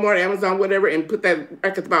 Walmart, Amazon, whatever, and put that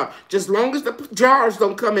rack at the bottom. Just as long as the jars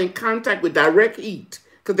don't come in contact with direct heat,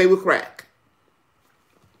 because they will crack.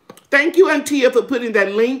 Thank you, Antia, for putting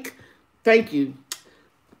that link. Thank you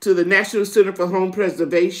to the National Center for Home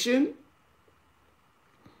Preservation.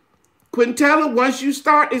 Quintella, once you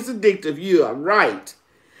start, it's addictive. You are right.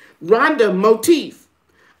 Rhonda Motif,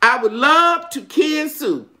 I would love to can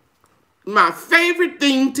soup. My favorite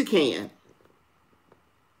thing to can.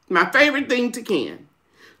 My favorite thing to can.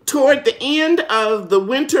 Toward the end of the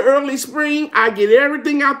winter, early spring, I get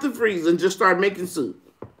everything out the freezer and just start making soup.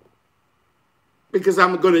 Because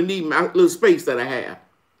I'm going to need my little space that I have.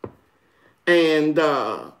 And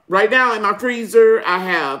right now in my freezer, I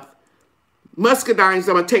have muscadines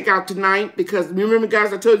I'm going to take out tonight. Because remember,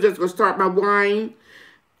 guys, I told you I was going to start my wine.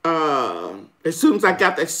 As soon as I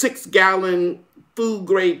got that 6-gallon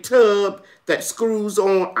food-grade tub that screws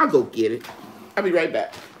on, I'll go get it. I'll be right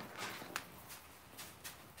back.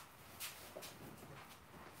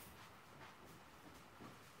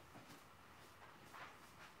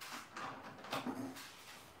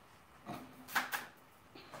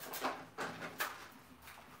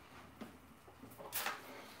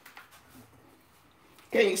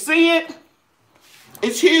 Can you see it?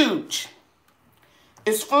 It's huge.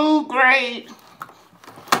 It's food grade.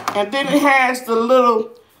 And then it has the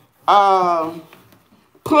little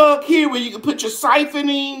plug here where you can put your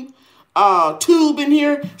siphoning tube in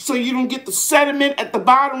here so you don't get the sediment at the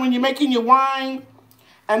bottom when you're making your wine.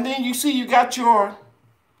 And then you see you got your,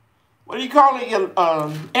 what do you call it, your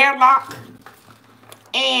airlock.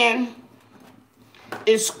 And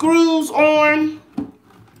it screws on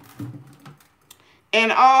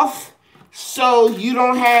and off so you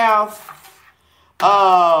don't have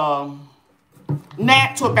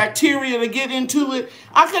gnats or bacteria to get into it.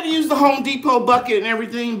 I could have used the Home Depot bucket and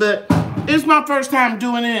everything, but it's my first time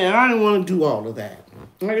doing it, and I didn't want to do all of that.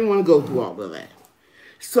 I didn't want to go through all of that.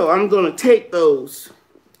 So I'm going to take those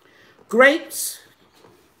grapes,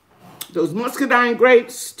 those muscadine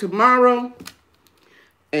grapes tomorrow,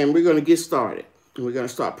 and we're going to get started. And we're going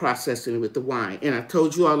to start processing it with the wine. And I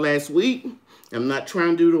told you all last week, I'm not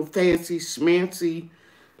trying to do the fancy, schmancy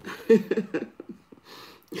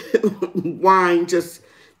wine, just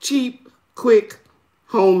cheap, quick,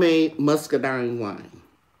 homemade muscadine wine.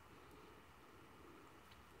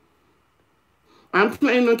 I'm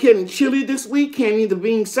planning on getting chili this week, canning the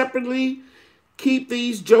beans separately, keep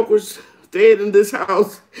these jokers fed in this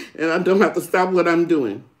house, and I don't have to stop what I'm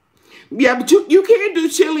doing. Yeah, but you can do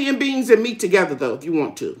chili and beans and meat together, though, if you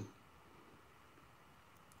want to.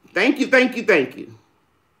 Thank you, thank you, thank you.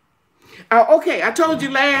 Okay, I told you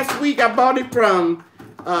last week I bought it from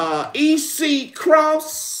E.C.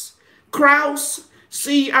 Krause,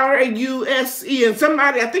 C-R-A-U-S-E, and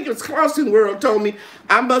somebody, I think it was Clausen World, told me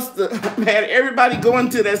I must have had everybody going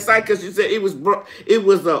to that site because she said it was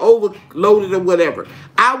overloaded or whatever.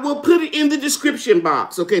 I will put it in the description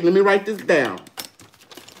box. Okay, let me write this down.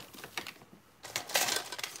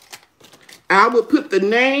 I would put the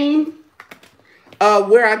name of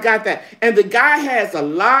where I got that. And the guy has a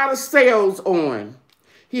lot of sales on.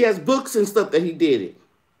 He has books and stuff that he did it.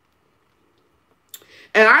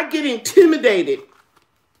 And I get intimidated.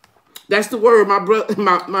 That's the word my brother,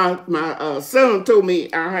 my son told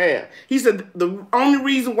me I had. He said the only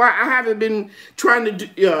reason why I haven't been trying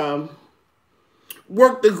to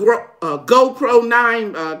work the GoPro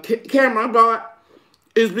 9 camera I bought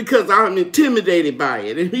is because I'm intimidated by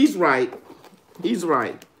it. And he's right. He's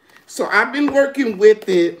right. So I've been working with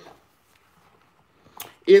it.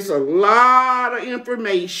 It's a lot of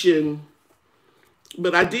information,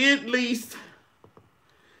 but I did at least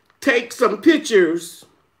take some pictures.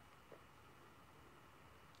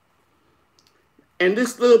 And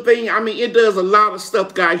this little thing, I mean, it does a lot of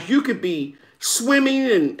stuff, guys. You could be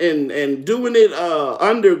swimming and doing it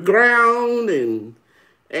underground and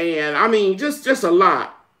I mean, just a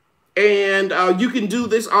lot. And you can do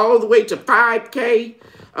this all the way to 5K,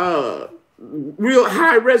 real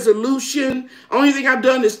high resolution. Only thing I've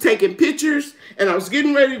done is taking pictures, and I was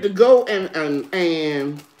getting ready to go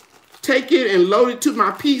and take it and load it to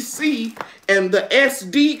my PC, and the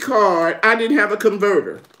SD card, I didn't have a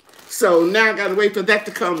converter. So now I gotta wait for that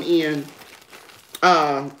to come in.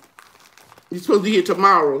 It's supposed to be here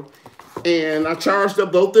tomorrow. And I charged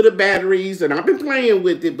up both of the batteries, and I've been playing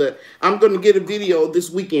with it, but I'm going to get a video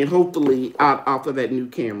this weekend, hopefully, off of that new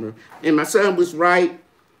camera. And my son was right.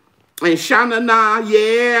 And Shanana,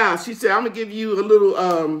 yeah, she said, I'm going to give you a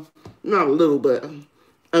little, not a little, but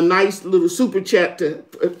a nice little super chat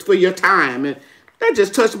for your time. And that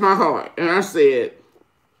just touched my heart. And I said,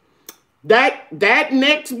 that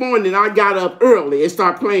next morning, I got up early and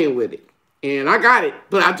started playing with it. And I got it,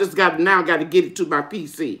 but I just got to get it to my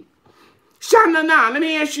PC. Shanana, let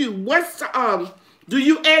me ask you, what's do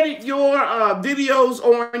you edit your videos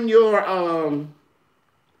on your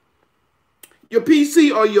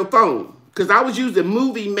PC or your phone? Because I was using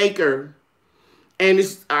Movie Maker, and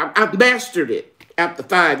I've mastered it after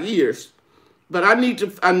 5 years. But I need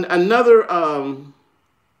to another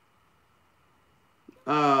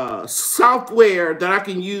software that I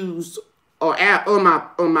can use or app on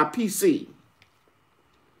my PC.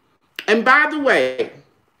 And by the way,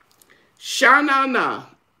 Shanana,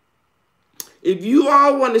 if you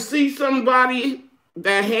all want to see somebody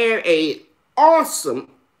that had a awesome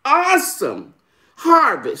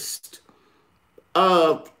harvest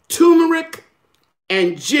of turmeric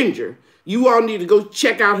and ginger, you all need to go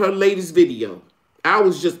check out her latest video. I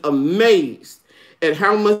was just amazed at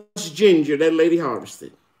how much ginger that lady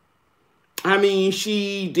harvested. I mean,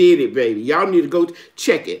 she did it, baby. Y'all need to go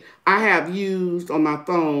check it. I have used on my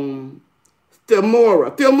phone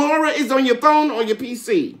Filmora. Filmora is on your phone or your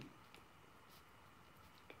PC.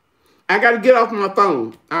 I got to get off my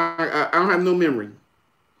phone. I don't have no memory.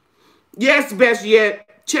 Yes, best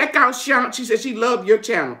yet. Check out Sean. She said she loved your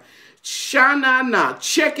channel. Shanana.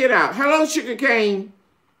 Check it out. Hello, Sugarcane.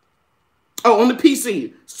 Oh, on the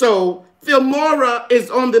PC. So, Filmora is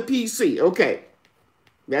on the PC. Okay.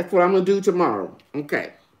 That's what I'm going to do tomorrow.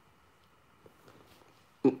 Okay.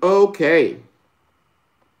 Okay.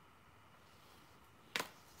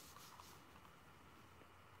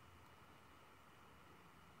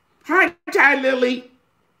 Hi, Ty Lily.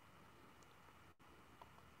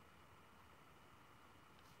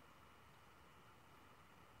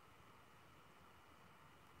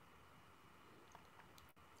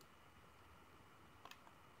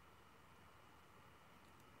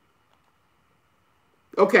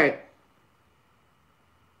 Okay.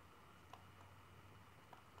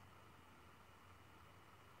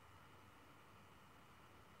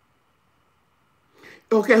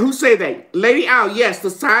 Okay, who said that? Lady Owl, yes, the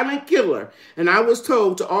silent killer. And I was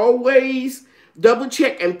told to always double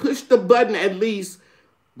check and push the button at least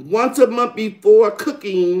once a month before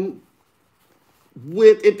cooking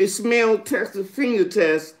with, if it smelled, test the finger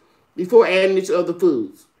test before adding it to other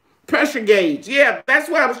foods. Pressure gauge. Yeah, that's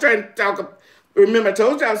what I was trying to talk about. Remember, I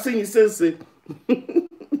told you I was senior citizen.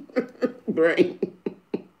 Brain.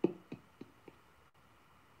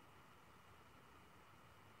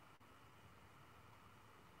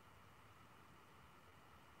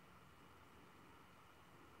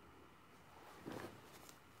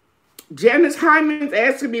 Janice Hyman's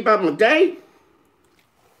asking me about my day.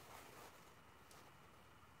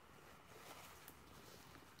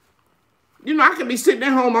 You know, I could be sitting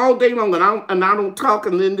at home all day long and I don't talk,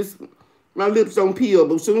 and then my lips don't peel.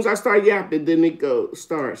 But as soon as I start yapping, then it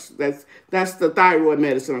starts. That's the thyroid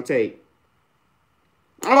medicine I take.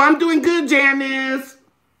 Oh, I'm doing good, Janice.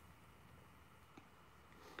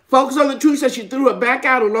 Focus on the truth says she threw her back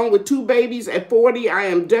out along with 2 babies at 40. I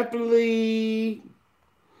am definitely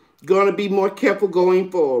Going to be more careful going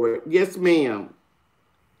forward. Yes, ma'am.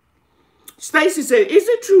 Stacy said, is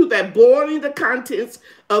it true that boiling the contents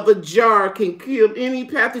of a jar can kill any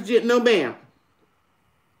pathogen? No, ma'am.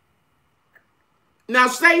 Now,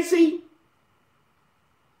 Stacy,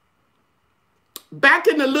 back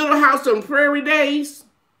in the Little House on Prairie days,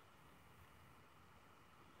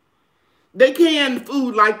 they canned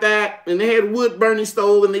food like that, and they had wood burning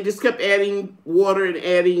stove, and they just kept adding water and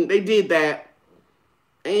adding. They did that,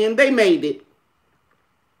 and they made it.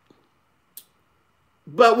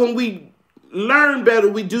 But when we learn better,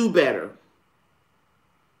 we do better.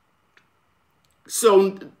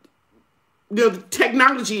 So, the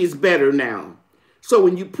technology is better now. So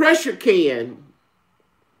when you pressure can,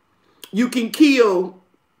 you can kill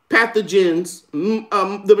pathogens,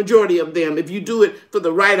 the majority of them, if you do it for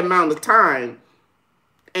the right amount of time.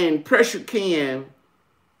 And pressure can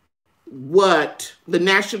what the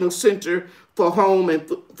National Center for Home and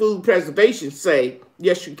Food Preservation say,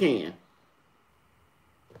 yes, you can.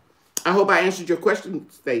 I hope I answered your question,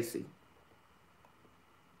 Stacy.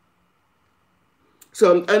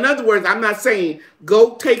 So in other words, I'm not saying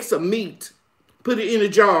go take some meat, put it in a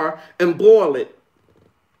jar, and boil it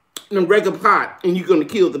in a regular pot, and you're going to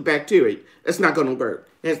kill the bacteria. That's not going to work.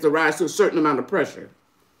 It has to rise to a certain amount of pressure.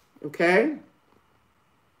 Okay?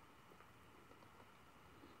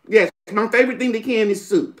 Yes, my favorite thing to can is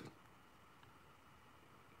soup.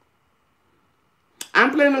 I'm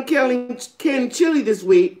planning on canning chili this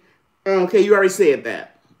week. Okay, you already said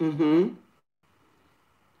that. I'm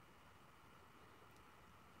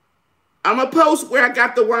going to post where I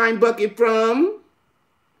got the wine bucket from.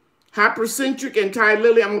 Hypercentric and Ty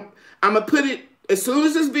Lily. I'm going to put it, as soon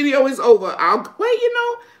as this video is over,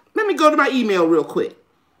 let me go to my email real quick.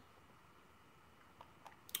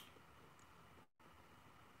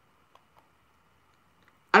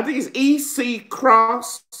 I think it's EC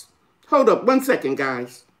Cross. Hold up 1 second,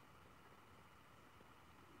 guys.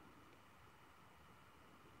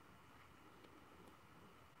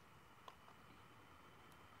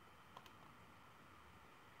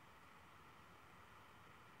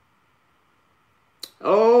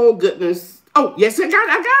 Oh, goodness. Oh, yes, I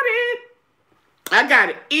got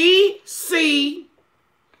it.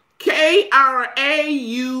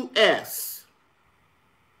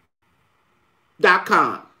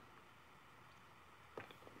 ECKRAUS.com.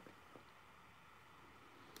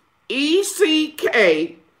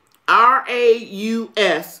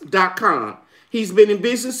 ECKRAUS.com. He's been in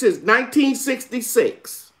business since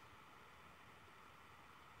 1966.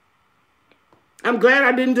 I'm glad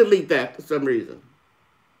I didn't delete that for some reason.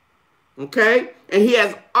 Okay? And he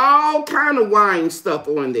has all kind of wine stuff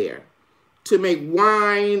on there to make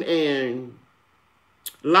wine and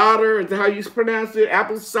lauter, is that how you pronounce it?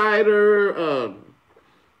 Apple cider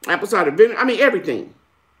vinegar. I mean, everything.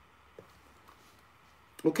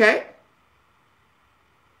 Okay?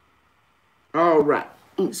 All right.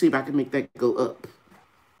 Let me see if I can make that go up.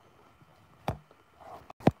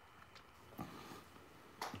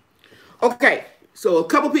 Okay. So a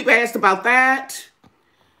couple people asked about that.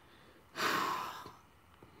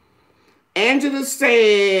 Angela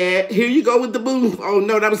said, here you go with the boom. Oh,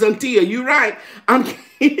 no, that was Antia. You're right. I'm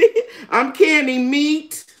canning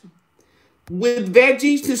meat with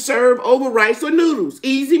veggies to serve over rice or noodles.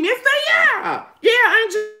 Easy, mister. Yeah. Yeah,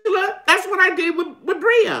 Angela. That's what I did with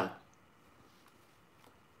Bria.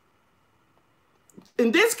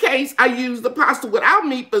 In this case, I use the pasta without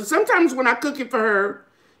meat, but sometimes when I cook it for her,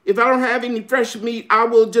 if I don't have any fresh meat, I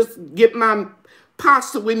will just get my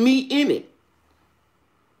pasta with meat in it.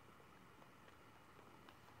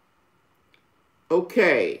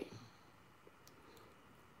 Okay.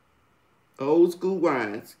 Old school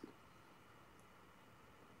wines.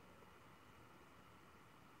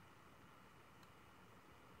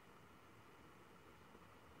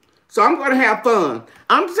 So I'm going to have fun.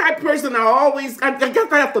 I'm the type of person I got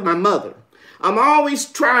that after my mother. I'm always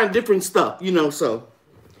trying different stuff, so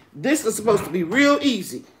this is supposed to be real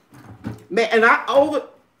easy. Man, and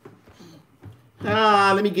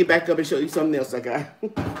let me get back up and show you something else I got.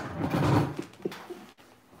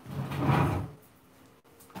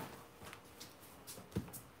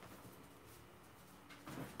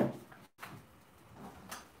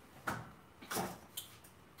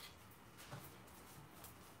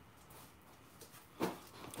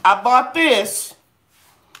 I bought this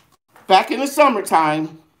back in the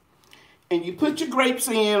summertime, and you put your grapes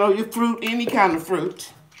in or your fruit, any kind of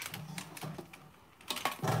fruit.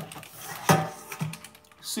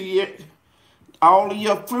 See it? All of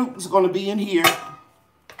your fruit is going to be in here.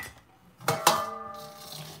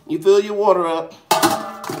 You fill your water up,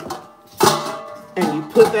 and you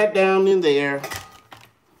put that down in there.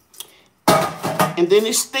 And then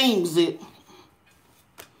it steams it.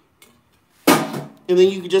 And then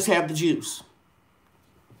you can just have the juice.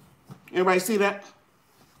 Everybody see that?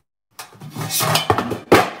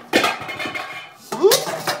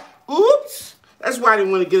 Oops. Oops. That's why I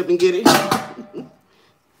didn't want to get up and get it.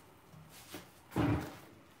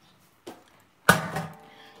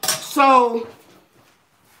 So,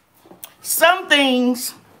 some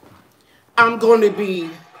things I'm going to be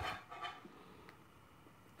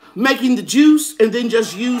making the juice and then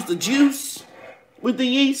just use the juice with the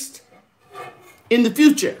yeast in the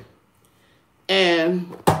future.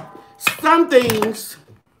 And some things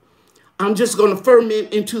I'm just going to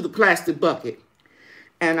ferment into the plastic bucket.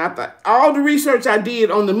 And I thought all the research I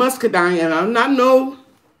did on the muscadine, and I'm not no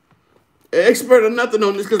expert or nothing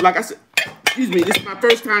on this because, like I said, excuse me, this is my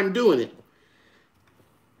first time doing it.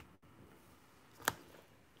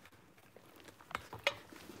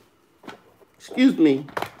 Excuse me.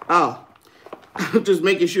 Oh, I'm just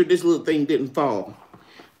making sure this little thing didn't fall.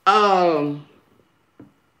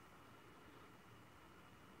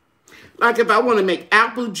 Like if I want to make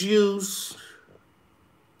apple juice,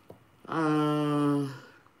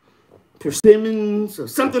 persimmons or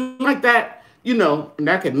something like that, you know, and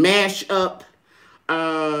I could mash up,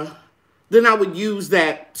 then I would use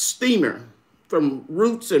that steamer from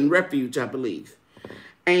Roots and Refuge, I believe.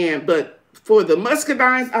 But for the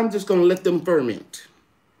muscadines, I'm just going to let them ferment.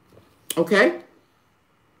 Okay?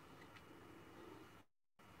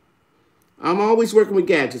 I'm always working with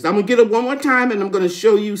gadgets. I'm going to get it one more time, and I'm going to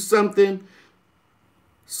show you something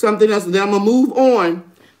else. And then I'm going to move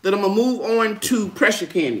on. Then I'm going to move on to pressure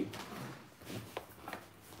canning.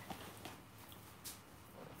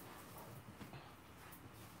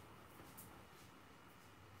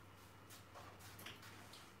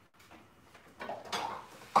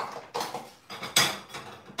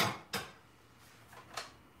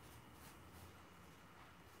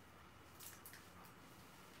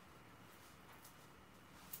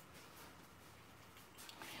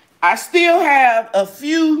 I still have a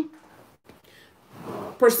few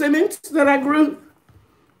persimmons that I grew.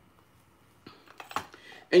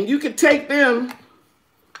 And you can take them,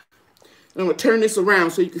 I'm going to turn this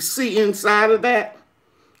around so you can see inside of that.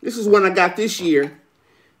 This is one I got this year.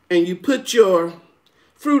 And you put your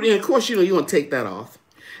fruit in. Of course, you know, you want to take that off.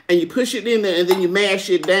 And you push it in there and then you mash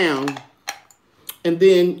it down. And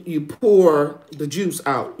then you pour the juice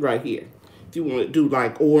out right here. If you want to do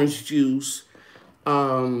like orange juice.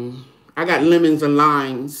 I got lemons and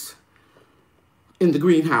limes in the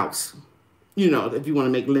greenhouse. You know, if you want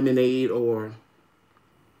to make lemonade or,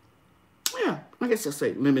 yeah, I guess I'll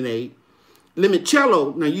say lemonade.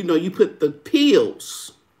 Limoncello, now you know you put the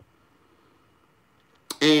peels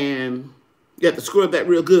and you have to scrub that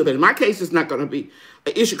real good. But in my case, it's not going to be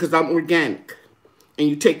an issue because I'm organic. And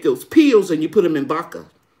you take those peels and you put them in vodka.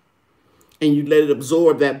 And you let it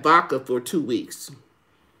absorb that vodka for 2 weeks.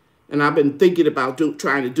 And I've been thinking about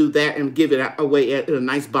trying to do that and give it away in a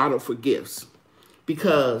nice bottle for gifts.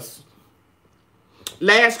 Because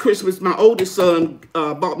last Christmas, my oldest son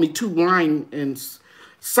bought me 2 wine and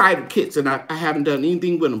cider kits. And I haven't done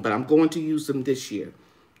anything with them, but I'm going to use them this year.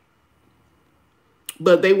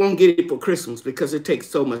 But they won't get it for Christmas because it takes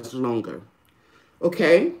so much longer.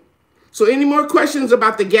 Okay? So any more questions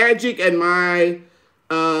about the gadget and my...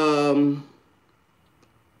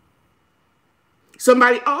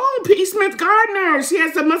 Somebody, oh, P. Smith Gardner, she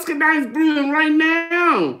has some muscadines brewing right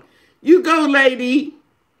now. You go, lady.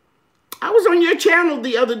 I was on your channel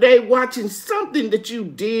the other day watching something that you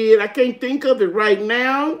did. I can't think of it right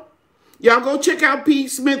now. Y'all go check out P.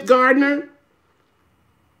 Smith Gardner.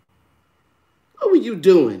 What were you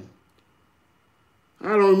doing? I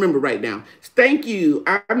don't remember right now. Thank you.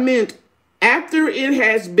 I meant after it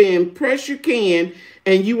has been pressure canned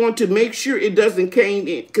and you want to make sure it doesn't contain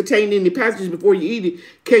any pathogens before you eat it,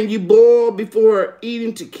 can you boil before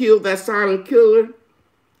eating to kill that silent killer?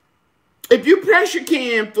 If you pressure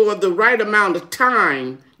can for the right amount of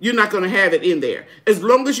time, you're not going to have it in there. As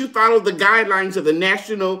long as you follow the guidelines of the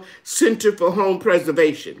National Center for Home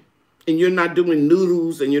Preservation. And you're not doing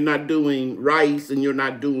noodles, and you're not doing rice, and you're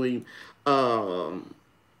not doing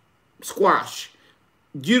squash.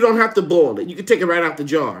 You don't have to boil it. You can take it right out the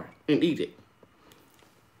jar and eat it.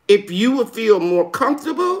 If you would feel more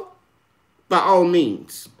comfortable, by all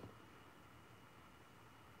means.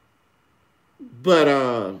 But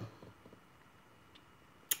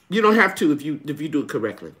you don't have to if you do it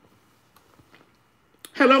correctly.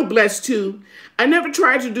 Hello, Blessed too. I never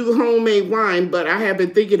tried to do homemade wine, but I have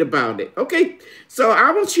been thinking about it. Okay, so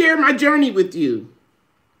I will share my journey with you.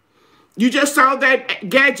 You just saw that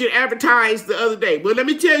gadget advertised the other day. Well, let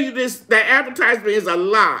me tell you this, that advertisement is a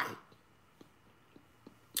lie.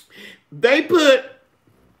 They put,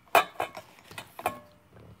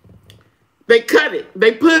 they cut it.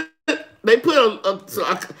 They put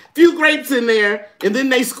a few grapes in there, and then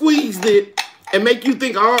they squeezed it and make you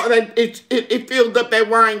think, oh, that it filled up that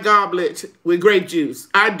wine goblet with grape juice.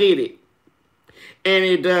 I did it, and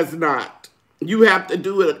it does not. You have to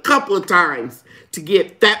do it a couple of times to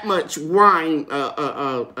get that much wine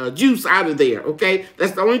juice out of there, okay?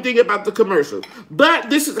 That's the only thing about the commercial. But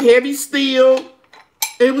this is heavy steel.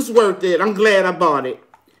 It was worth it. I'm glad I bought it.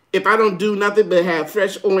 If I don't do nothing but have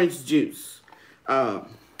fresh orange juice, I'm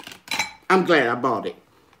glad I bought it.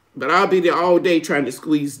 But I'll be there all day trying to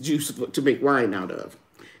squeeze juice to make wine out of.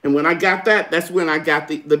 And when I got that, that's when I got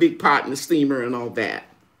the big pot and the steamer and all that.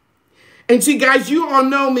 And see, guys, you all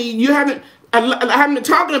know me. I haven't been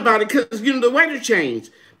talking about it because, the weather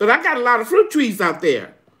changed. But I got a lot of fruit trees out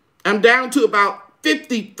there. I'm down to about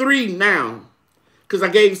 53 now because I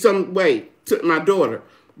gave some away to my daughter.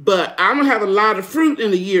 But I'm going to have a lot of fruit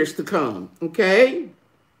in the years to come, okay?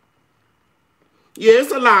 Yeah,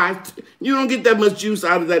 it's a lie. You don't get that much juice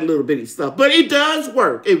out of that little bitty stuff. But it does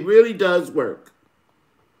work. It really does work.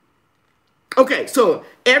 Okay, so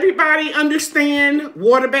everybody understand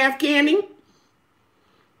water bath canning?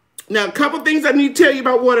 Now, a couple things I need to tell you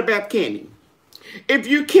about water bath canning. If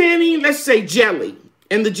you're canning, let's say jelly,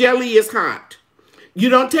 and the jelly is hot, you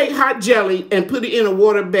don't take hot jelly and put it in a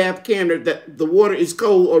water bath canner that the water is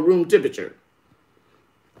cold or room temperature.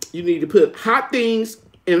 You need to put hot things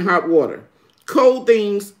in hot water, cold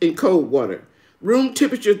things in cold water, room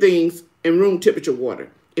temperature things in room temperature water.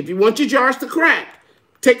 If you want your jars to crack,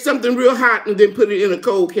 take something real hot and then put it in a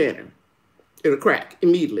cold canner. It'll crack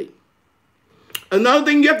immediately. Another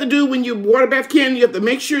thing you have to do when you water bath canning, you have to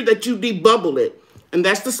make sure that you debubble it. And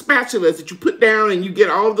that's the spatulas that you put down and you get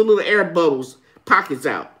all the little air bubbles, pockets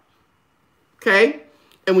out. Okay?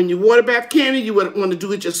 And when you water bath canning, you want to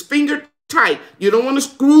do it just finger tight. You don't want to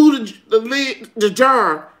screw the lid, the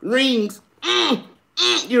jar, rings.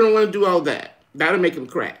 You don't want to do all that. That'll make them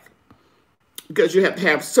crack. Because you have to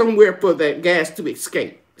have somewhere for that gas to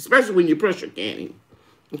escape, especially when you're pressure canning.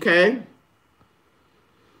 Okay?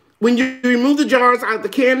 When you remove the jars out of the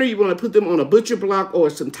canner, you want to put them on a butcher block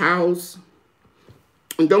or some towels.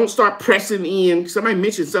 And don't start pressing in. Somebody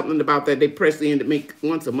mentioned something about that. They press in to make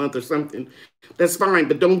once a month or something. That's fine,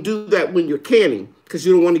 but don't do that when you're canning because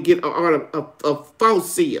you don't want to get a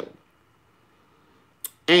false seal.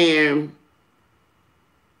 And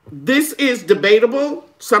this is debatable.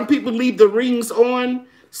 Some people leave the rings on.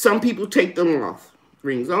 Some people take them off.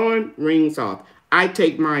 Rings on, rings off. I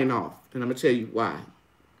take mine off, and I'm going to tell you why.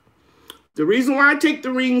 The reason why I take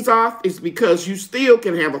the rings off is because you still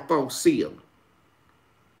can have a false seal.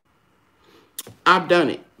 I've done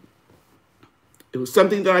it. It was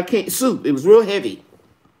something that I can't soup. It was real heavy.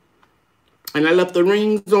 And I left the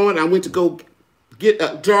rings on. I went to go get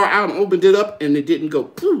a jar out and opened it up, and it didn't go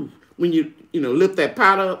poof. When you lift that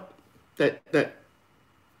pot up, that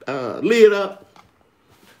lid up.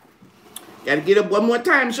 Got to get up one more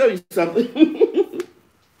time and show you something.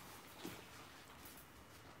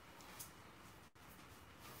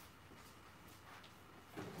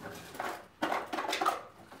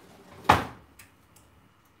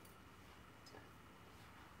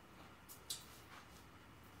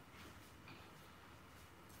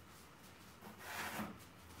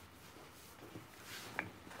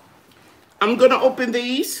 I'm going to open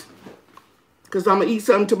these because I'm going to eat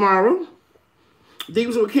some tomorrow.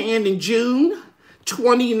 These were canned in June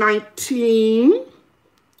 2019.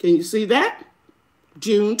 Can you see that?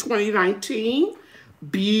 June 2019.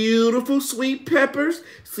 Beautiful sweet peppers.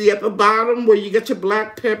 See at the bottom where you got your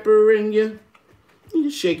black pepper and you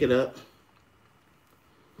shake it up.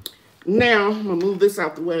 Now, I'm going to move this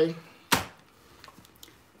out the way.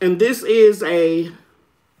 And this is a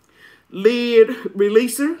lid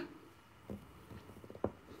releaser.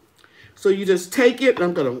 So you just take it.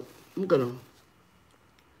 I'm going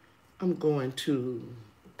to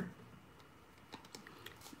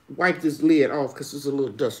wipe this lid off because it's a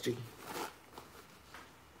little dusty.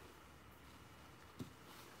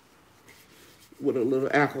 With a little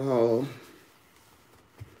alcohol.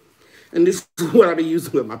 And this is what I be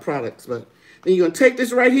using with my products. But then you're going to take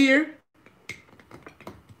this right here.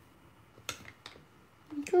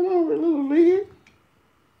 Come on, little lid.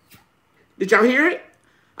 Did y'all hear it?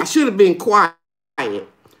 I should have been quiet,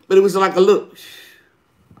 but it was like a little.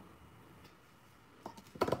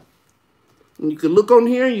 And you can look on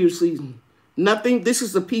here and you see nothing. This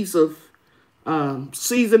is a piece of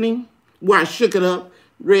seasoning where I shook it up.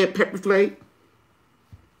 Red pepper flake.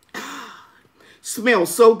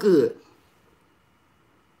 Smells so good.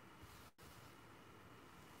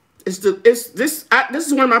 This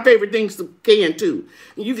is one of my favorite things to can too.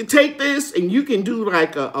 You can take this and you can do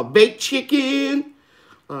like a baked chicken,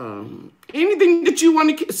 anything that you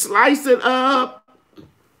want to slice it up,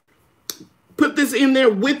 put this in there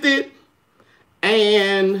with it,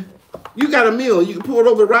 and you got a meal. You can pour it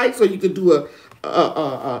over rice, or you could do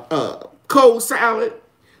a cold salad.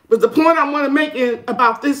 But the point I want to make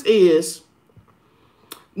about this is,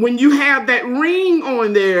 when you have that ring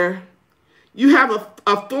on there, you have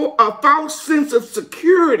a false sense of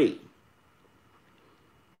security.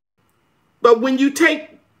 But when you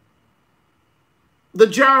take the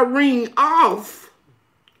jar ring off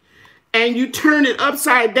and you turn it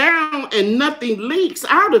upside down and nothing leaks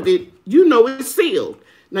out of it, you know it's sealed.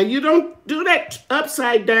 Now, you don't do that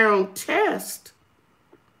upside down test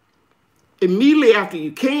immediately after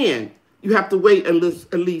you can. You have to wait at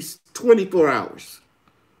least 24 hours.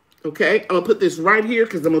 Okay, I'm going to put this right here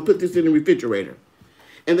because I'm going to put this in the refrigerator.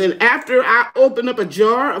 And then after I open up a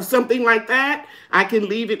jar of something like that, I can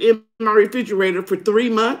leave it in my refrigerator for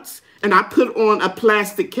 3 months, and I put on a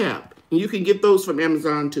plastic cap. And you can get those from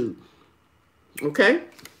Amazon too. Okay?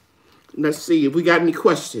 Let's see if we got any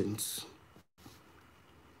questions.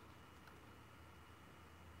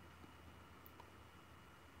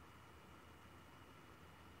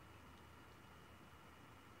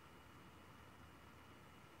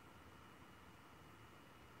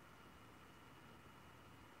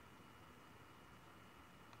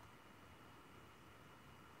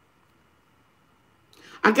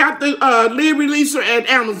 I got the lid releaser at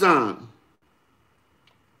Amazon.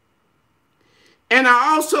 And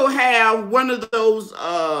I also have one of those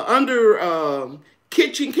under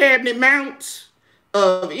kitchen cabinet mounts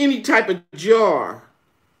of any type of jar,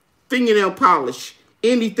 fingernail polish,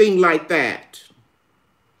 anything like that.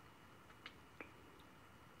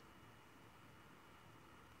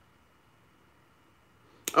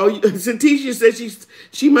 Oh, Satisha says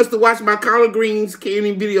she must have watched my collard greens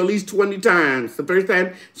canning video at least 20 times. The first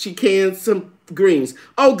time she canned some greens.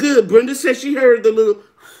 Oh, good. Brenda says she heard the little...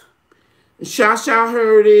 Shasha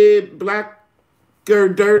heard it. Black Girl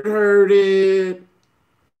Dirt heard it.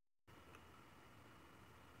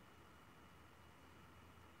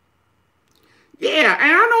 Yeah,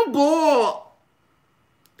 and I don't boil...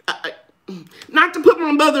 not to put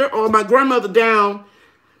my mother or my grandmother down,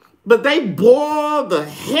 but they boiled the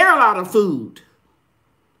hell out of food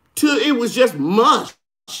till it was just mush.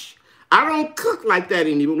 I don't cook like that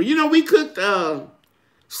anymore. You know, we cooked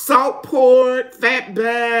salt pork,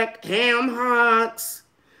 fatback, ham hocks.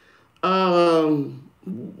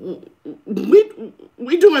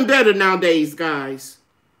 We doing better nowadays, guys.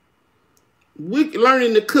 We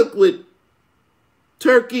learning to cook with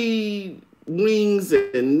turkey wings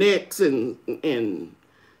and necks and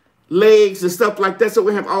legs and stuff like that, so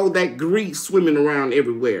we have all that grease swimming around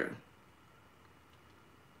everywhere.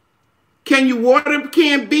 Can you water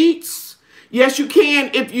canned beets? Yes, you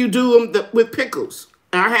can if you do them with pickles.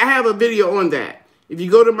 I have a video on that. If you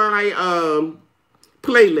go to my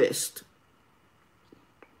playlist.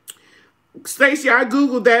 Stacy, I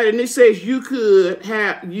Googled that and it says you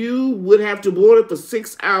would have to boil it for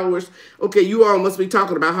 6 hours. Okay, you all must be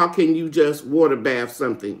talking about how can you just water bath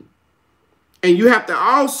something. And you have to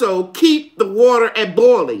also keep the water at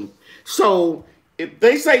boiling. So if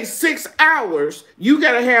they say 6 hours, you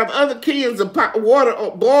got to have other cans of water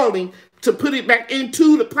boiling to put it back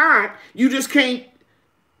into the pot. You just can't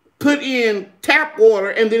put in tap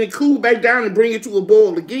water and then it cool back down and bring it to a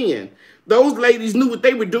boil again. Those ladies knew what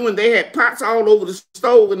they were doing. They had pots all over the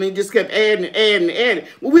stove and they just kept adding and adding and adding.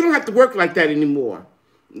 Well, we don't have to work like that anymore.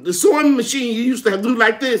 The sewing machine you used to have to do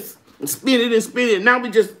like this and spin it and spin it. Now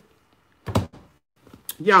we just...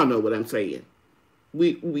 Y'all know what I'm saying.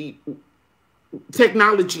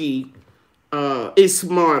 Technology is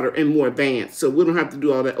smarter and more advanced, so we don't have to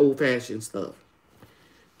do all that old-fashioned stuff.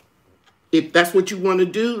 If that's what you want to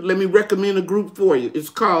do, let me recommend a group for you.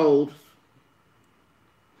 It's called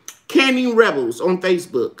Canning Rebels on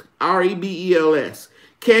Facebook. REBELS.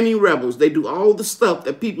 Canning Rebels. They do all the stuff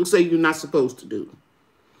that people say you're not supposed to do.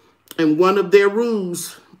 And one of their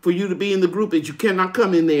rules for you to be in the group is you cannot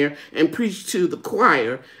come in there and preach to the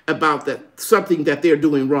choir about something that they're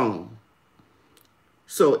doing wrong.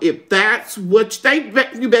 So if that's what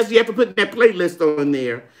you best have to put that playlist on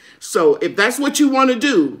there. So if that's what you want to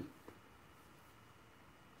do,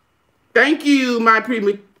 thank you, my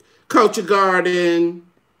Culture Garden.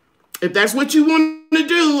 If that's what you want to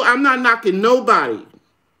do, I'm not knocking nobody.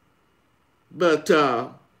 But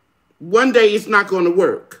one day it's not going to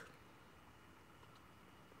work.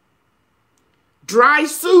 Dry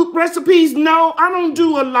soup recipes? No, I don't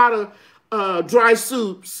do a lot of dry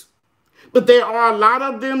soups. But there are a lot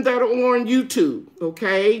of them that are on YouTube,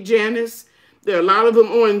 okay, Janice? There are a lot of them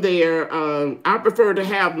on there. I prefer to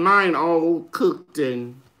have mine all cooked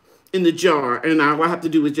and in the jar, and all I have to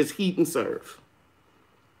do is just heat and serve.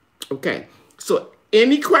 Okay, so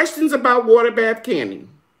any questions about water bath canning?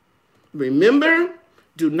 Remember,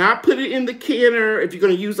 do not put it in the canner if you're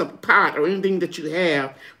going to use a pot or anything that you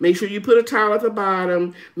have. Make sure you put a towel at the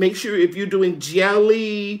bottom. Make sure if you're doing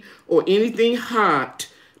jelly or anything hot,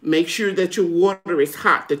 make sure that your water is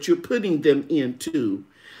hot that you're putting them into.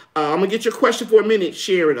 I'm going to get your question for a minute,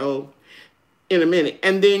 Sharon, in a minute.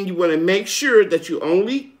 And then you want to make sure that you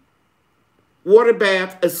only water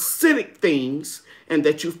bath acidic things and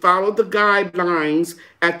that you follow the guidelines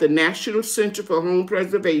at the National Center for Home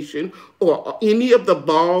Preservation or any of the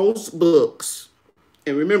Ball's books.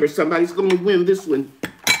 And remember, somebody's going to win this one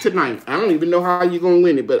tonight. I don't even know how you're going to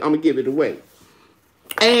win it, but I'm going to give it away.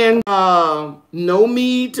 And no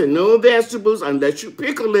meat and no vegetables unless you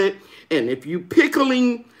pickle it. And if you're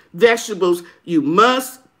pickling vegetables, you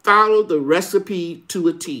must follow the recipe to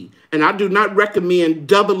a T. And I do not recommend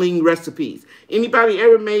doubling recipes. Anybody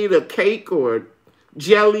ever made a cake or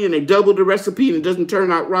jelly and they double the recipe and it doesn't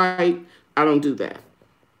turn out right? I don't do that.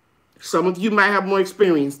 Some of you might have more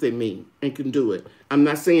experience than me and can do it. I'm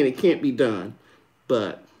not saying it can't be done,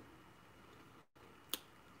 but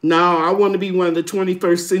no, I want to be one of the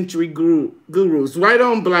 21st century gurus. Right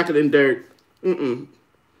on, Blacker Than Dirt.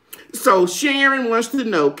 So Sharon wants to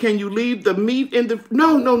know, can you leave the meat in the...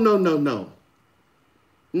 No.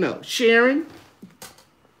 No, Sharon,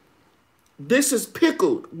 this is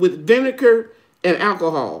pickled with vinegar and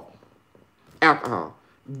alcohol.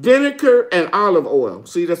 Vinegar and olive oil.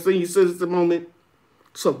 See that thing you said at the moment?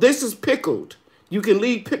 So this is pickled. You can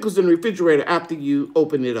leave pickles in the refrigerator after you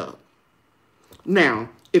open it up. Now,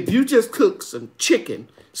 if you just cook some chicken,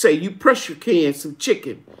 say you pressure can some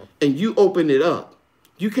chicken and you open it up,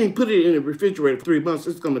 you can't put it in the refrigerator for 3 months.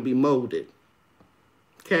 It's going to be molded.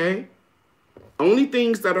 Okay? Only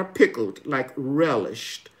things that are pickled, like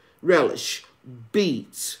relish,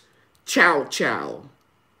 beets, chow,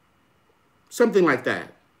 something like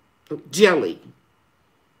that. Jelly.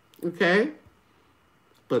 Okay?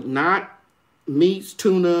 But not meats,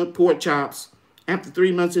 tuna, pork chops. After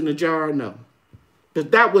 3 months in the jar, no.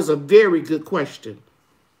 But that was a very good question,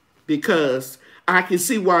 because I can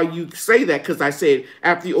see why you say that, because I said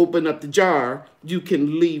after you open up the jar, you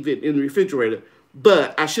can leave it in the refrigerator.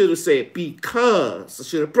 But I should have said because. I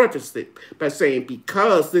should have prefaced it by saying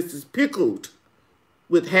because this is pickled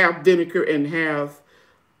with half vinegar and half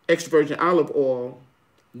extra virgin olive oil,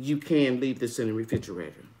 you can leave this in the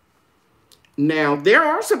refrigerator. Now, there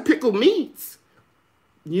are some pickled meats.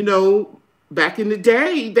 You know, back in the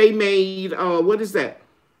day, they made, what is that?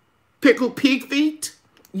 Pickled pig feet?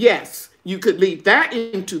 Yes, you could leave that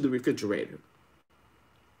into the refrigerator.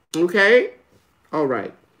 Okay? All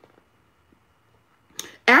right.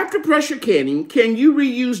 After pressure canning, can you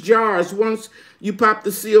reuse jars once you pop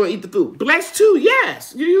the seal and eat the food? Blessed too,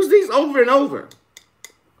 yes. You use these over and over.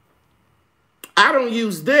 I don't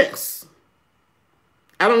use this.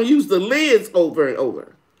 I don't use the lids over and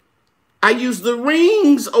over. I use the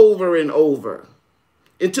rings over and over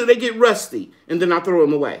until they get rusty, and then I throw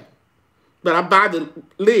them away. But I buy the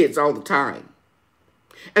lids all the time.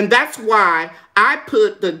 And that's why I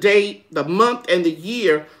put the date, the month, and the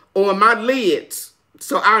year on my lids,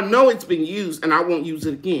 so I know it's been used and I won't use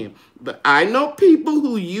it again. But I know people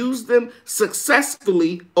who use them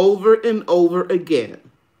successfully over and over again.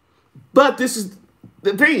 But this is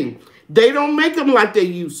the thing. They don't make them like they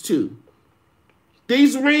used to.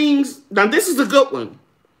 These rings, now this is a good one.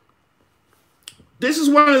 This is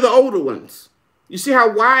one of the older ones. You see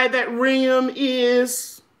how wide that rim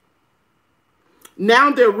is? Now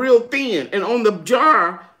they're real thin. And on the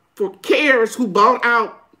jar for Cares who bought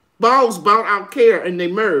out, Balls bought out Care and they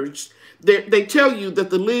merged, they tell you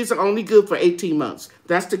that the lids are only good for 18 months.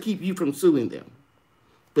 That's to keep you from suing them.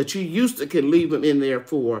 But you used to can leave them in there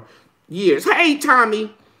for years. Hey,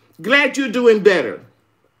 Tommy, glad you're doing better.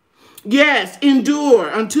 Yes, endure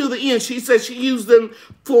until the end. She said she used them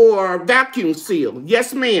for vacuum seal.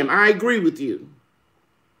 Yes, ma'am, I agree with you.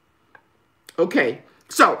 Okay,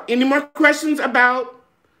 so any more questions about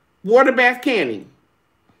water bath canning?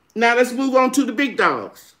 Now let's move on to the big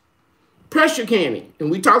dogs. Pressure canning. And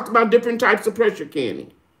we talked about different types of pressure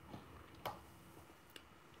canning.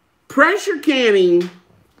 Pressure canning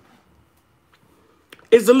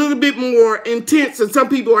is a little bit more intense, and some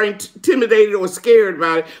people are intimidated or scared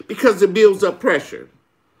about it because it builds up pressure.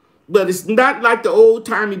 But it's not like the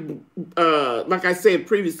old-timey, like I said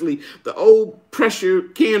previously, the old pressure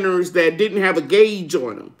canners that didn't have a gauge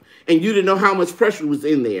on them, and you didn't know how much pressure was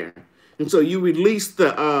in there. And so you release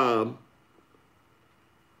the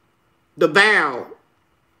valve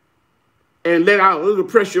and let out a little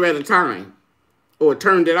pressure at a time, or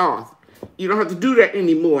turned it off. You don't have to do that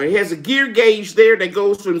anymore. It has a gear gauge there that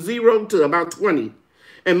goes from 0 to about 20.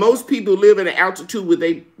 And most people live at an altitude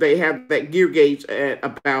where they have that gear gauge at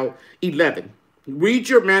about 11. Read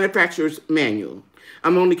your manufacturer's manual.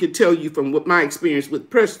 I'm only can tell you from what my experience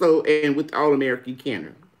with Presto and with All American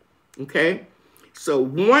Canner. Okay? So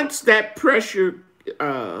once that pressure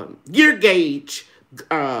gear gauge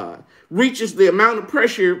reaches the amount of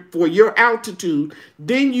pressure for your altitude,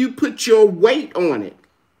 then you put your weight on it.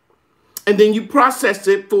 And then you process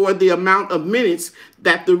it for the amount of minutes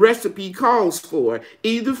that the recipe calls for,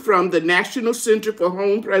 either from the National Center for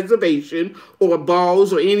Home Preservation or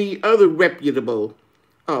Balls or any other reputable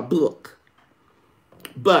book.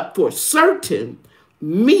 But for certain,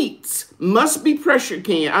 meats must be pressure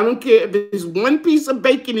canned. I don't care if it's one piece of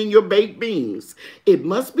bacon in your baked beans. It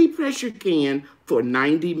must be pressure canned for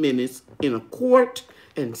 90 minutes in a quart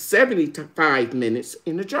and 75 minutes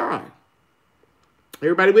in a jar.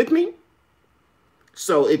 Everybody with me?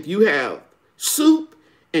 So if you have soup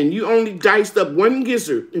and you only diced up one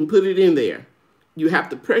gizzard and put it in there, you have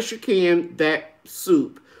to pressure can that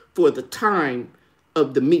soup for the time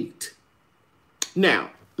of the meat. Now,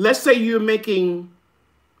 let's say you're making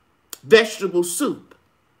vegetable soup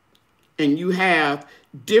and you have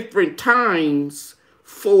different times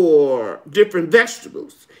for different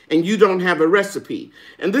vegetables and you don't have a recipe.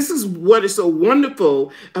 And this is what is so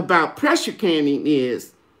wonderful about pressure canning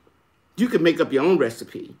is you can make up your own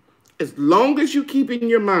recipe. As long as you keep in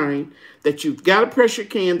your mind that you've got to pressure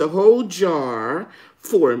can the whole jar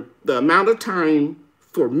for the amount of time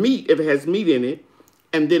for meat, if it has meat in it,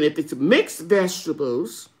 and then if it's mixed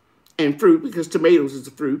vegetables and fruit, because tomatoes is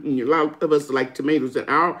a fruit, and a lot of us like tomatoes in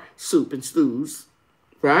our soup and stews,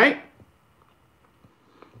 right?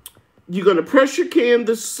 You're going to pressure can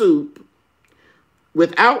the soup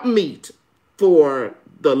without meat for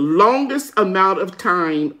the longest amount of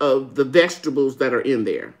time of the vegetables that are in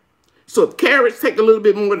there. So if carrots take a little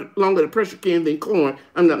bit more longer to pressure can than corn,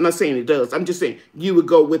 I'm not saying it does. I'm just saying you would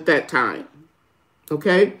go with that time.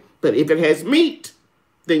 Okay? But if it has meat,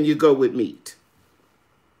 then you go with meat.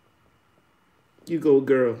 You go,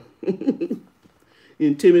 girl. You're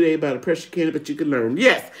intimidated by the pressure canner, but you can learn.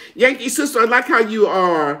 Yes, Yankee sister, I like how you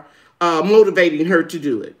are motivating her to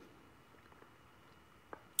do it.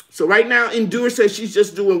 So right now, Endure says she's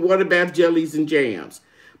just doing water bath jellies and jams.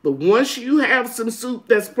 But once you have some soup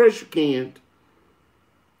that's pressure canned,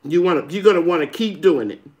 you're going to want to keep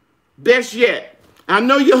doing it. Best yet, I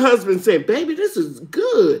know your husband said, baby, this is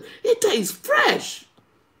good. It tastes fresh.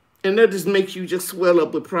 And that just makes you just swell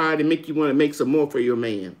up with pride and make you want to make some more for your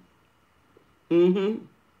man. I'm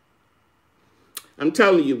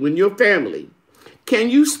telling you, when your family, can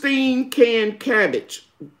you steam canned cabbage?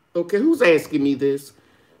 Okay, who's asking me this?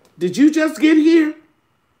 Did you just get here?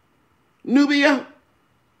 Nubia?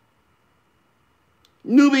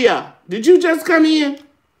 Nubia, did you just come in?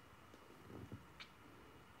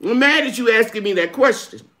 I'm mad at you asking me that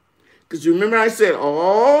question. Because you remember I said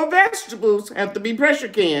all vegetables have to be pressure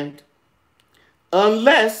canned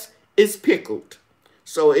unless it's pickled.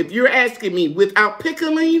 So if you're asking me without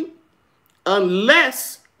pickling,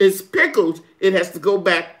 unless it's pickled, it has to go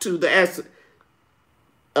back to the acid,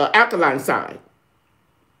 alkaline side.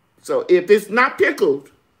 So if it's not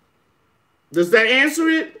pickled, does that answer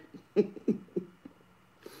it?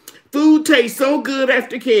 Food tastes so good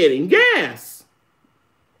after canning. Yes.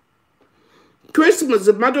 Christmas,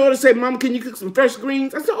 if my daughter said, Mom, can you cook some fresh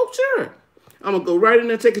greens? I said, oh, sure. I'm going to go right in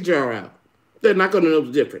there and take a jar out. They're not going to know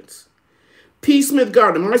the difference. P. Smith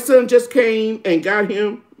Gardner, my son just came and got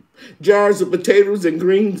him jars of potatoes and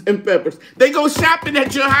greens and peppers. They go shopping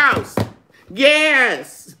at your house.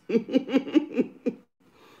 Yes.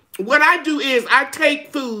 What I do is I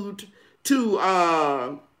take food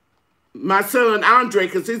to my son Andre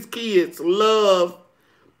because his kids love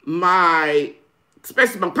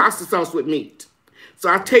especially my pasta sauce with meat. So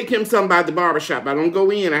I take him some by the barbershop. I don't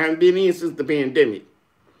go in. I haven't been in since the pandemic.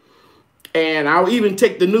 And I'll even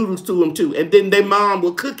take the noodles to him too. And then their mom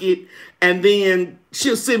will cook it and then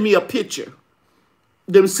she'll send me a picture.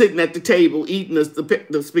 Them sitting at the table eating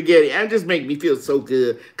the spaghetti. And it just make me feel so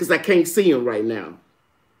good because I can't see them right now.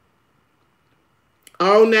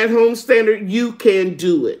 On that home standard, you can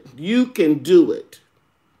do it. You can do it.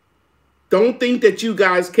 Don't think that you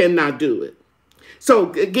guys cannot do it. So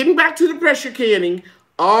getting back to the pressure canning,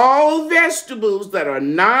 all vegetables that are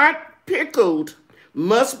not pickled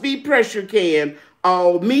must be pressure canned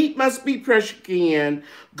All meat must be pressure canned.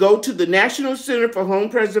 Go to the National Center for Home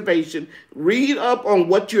Preservation. Read up on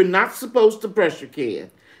what you're not supposed to pressure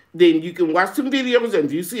can. Then you can watch some videos, and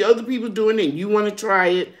if you see other people doing it and you want to try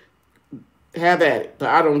it, have at it. But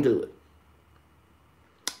I don't do it.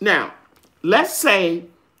 Now, let's say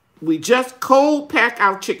we just cold pack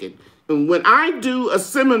our chicken. And when I do a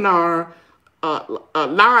seminar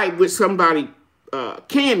live with somebody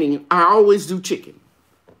canning, I always do chicken.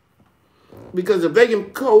 Because if they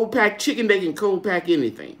can cold pack chicken, they can cold pack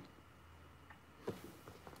anything.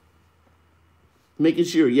 Making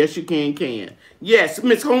sure, yes, you can. Yes,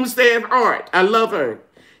 Miss Homestead Art, I love her.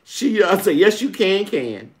 She said, yes, you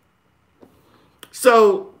can.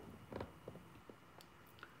 So,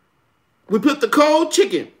 we put the cold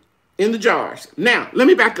chicken in the jars. Now, let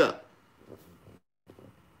me back up.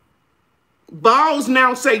 Balls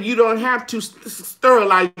now say you don't have to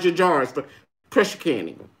sterilize your jars for pressure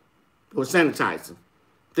canning or sanitizer.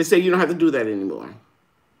 They say you don't have to do that anymore.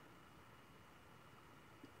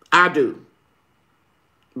 I do.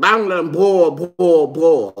 But I don't let them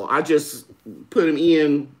boil. I just put them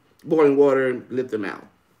in boiling water and let them out.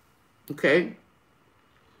 Okay?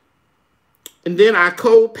 And then I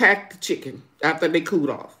cold pack the chicken after they cooled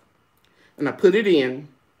off. And I put it in.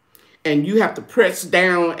 And you have to press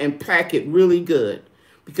down and pack it really good.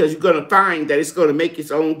 Because you're going to find that it's going to make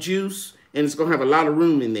its own juice. And it's going to have a lot of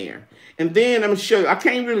room in there. And then I'm going to show you. I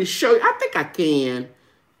can't really show you. I think I can.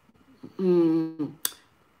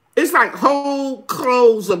 It's like whole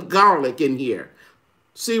cloves of garlic in here.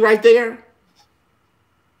 See right there?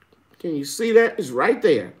 Can you see that? It's right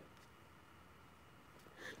there.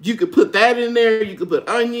 You could put that in there. You could put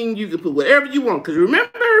onion. You could put whatever you want. Because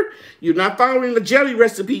remember, you're not following the jelly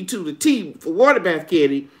recipe to the T for water bath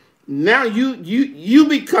candy. Now you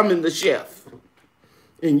becoming the chef.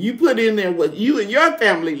 And you put in there what you and your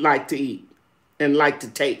family like to eat and like to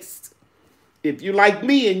taste. If you like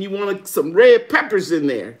me and you want some red peppers in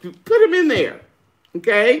there, you put them in there.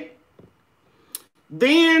 Okay?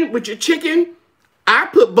 Then with your chicken, I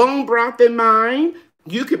put bone broth in mine.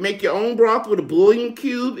 You can make your own broth with a bouillon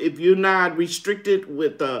cube if you're not restricted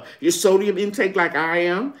with your sodium intake like I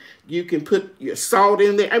am. You can put your salt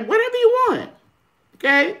in there and whatever you want.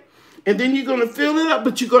 Okay? And then you're going to fill it up,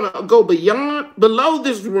 but you're going to go below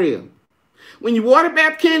this rim. When you water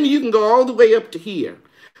bath candy, you can go all the way up to here.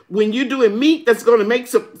 When you're doing meat that's going to make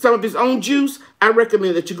some of its own juice, I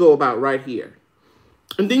recommend that you go about right here.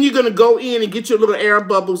 And then you're going to go in and get your little air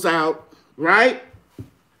bubbles out, right?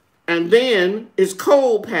 And then it's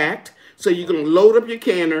cold packed, so you're going to load up your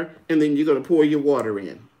canner, and then you're going to pour your water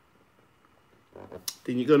in.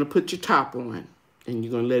 Then you're going to put your top on, and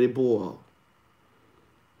you're going to let it boil.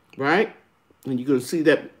 Right? And you're going to see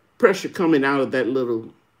that pressure coming out of that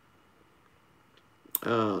little,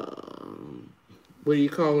 what do you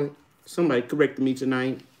call it? Somebody corrected me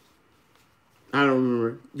tonight. I don't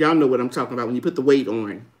remember. Y'all know what I'm talking about when you put the weight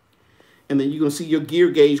on. And then you're going to see your gear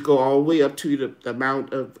gauge go all the way up to the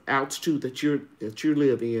amount of altitude that you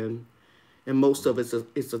live in. And most of it's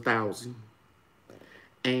 1,000.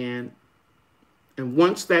 And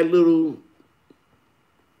once that little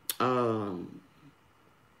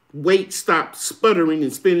weight stops sputtering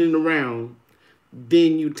and spinning around,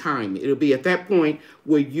 then you time it. It'll be at that point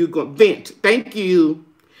where you're going to vent. Thank you.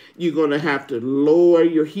 You're going to have to lower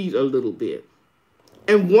your heat a little bit.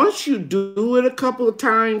 And once you do it a couple of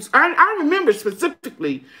times, I remember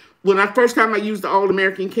specifically when first time I used the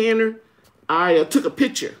All-American canner, I took a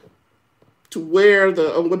picture to where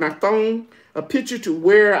with my phone, a picture to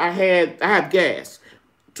where I have gas,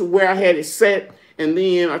 to where I had it set. And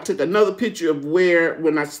then I took another picture of where,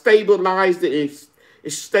 when I stabilized it,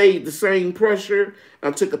 it stayed the same pressure.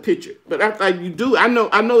 I took a picture. But after you do, I know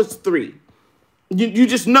it's 3. You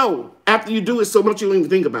just know after you do it so much you don't even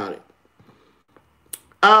think about it.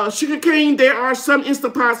 Sugar cane, there are some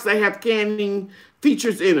Instant Pots that have canning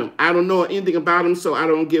features in them. I don't know anything about them, so I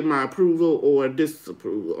don't give my approval or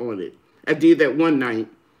disapproval on it. I did that one night,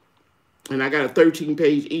 and I got a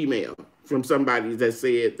 13-page email from somebody that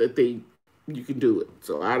said that you can do it.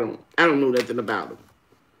 So I don't know nothing about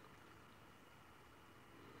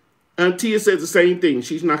them. Tia says the same thing.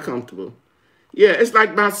 She's not comfortable. Yeah, it's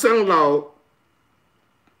like my son-in-law,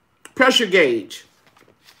 pressure gauge.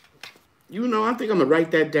 You know, I think I'm going to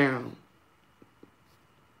write that down.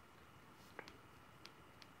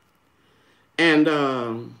 And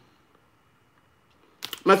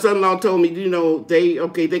my son-in-law told me, you know,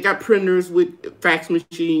 they got printers with fax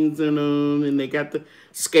machines in them, and they got the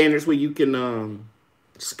scanners where you can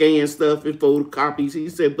scan stuff and photocopies. He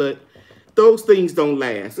said, but those things don't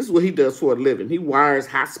last. This is what he does for a living. He wires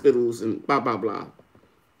hospitals and blah, blah, blah.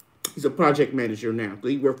 He's a project manager now. So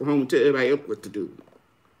he works from home and tell everybody else what to do.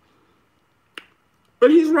 But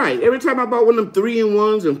he's right. Every time I bought one of them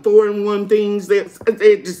 3-in-1s and 4-in-1 things, they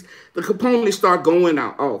just the components start going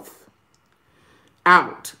out.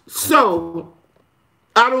 So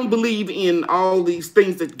I don't believe in all these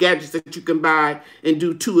things that gadgets that you can buy and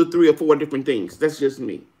do 2 or 3 or 4 different things. That's just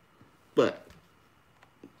me. But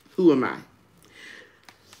who am I?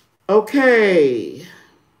 Okay.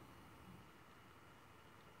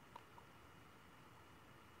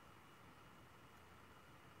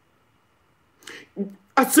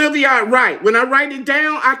 Sylvia, right. When I write it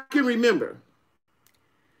down, I can remember.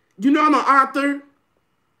 You know, I'm an author,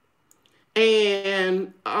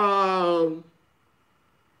 and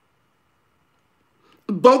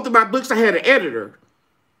both of my books, I had an editor.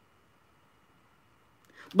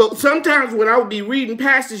 But sometimes when I would be reading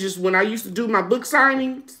passages, when I used to do my book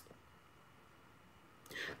signings,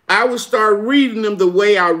 I would start reading them the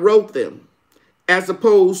way I wrote them, as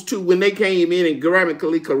opposed to when they came in and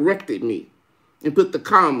grammatically corrected me and put the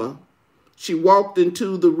comma. She walked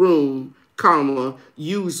into the room, comma,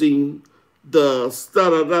 using the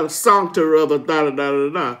saunter of a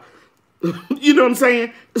da-da-da-da-da. You know what I'm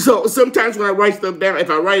saying? So sometimes when I write stuff down, if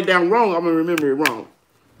I write it down wrong, I'm going to remember it wrong.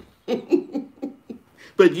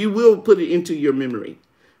 But you will put it into your memory.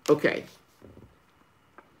 Okay.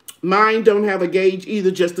 Mine don't have a gauge either,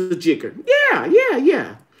 just a jigger.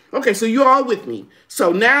 Yeah. Okay, so you're all with me.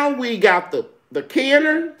 So now we got the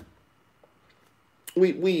canner.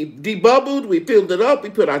 We debubbled, we filled it up, we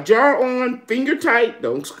put our jar on, finger tight,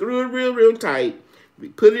 don't screw it real tight. We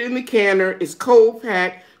put it in the canner, it's cold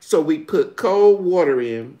packed, so we put cold water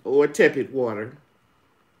in, or tepid water.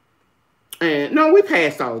 And no, we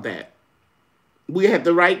passed all that. We had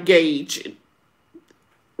the right gauge,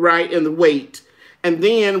 right, and the weight. And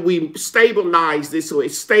then we stabilized it so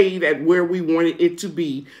it stayed at where we wanted it to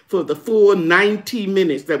be for the full 90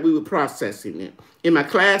 minutes that we were processing it. In my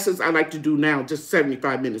classes, I like to do now just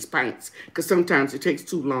 75 minutes pints, because sometimes it takes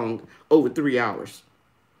too long, over 3 hours,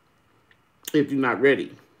 if you're not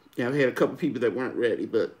ready. Yeah, I've had a couple people that weren't ready,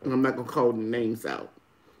 but I'm not going to call the names out.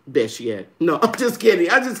 Best yet. No, I'm just kidding.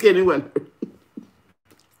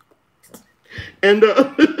 And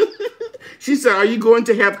she said, are you going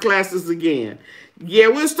to have classes again? Yeah,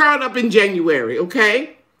 we'll start up in January,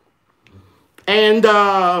 okay? And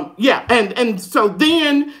yeah, and so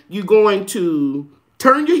then you're going to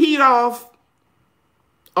turn your heat off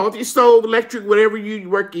your stove, electric, whatever you're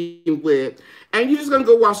working with, and you're just going to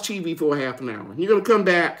go watch TV for a half an hour. You're going to come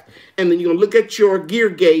back, and then you're going to look at your gear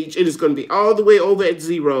gauge, and it's going to be all the way over at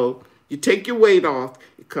 0. You take your weight off.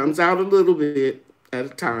 It comes out a little bit at a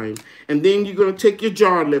time. And then you're going to take your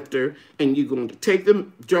jar lifter, and you're going to take the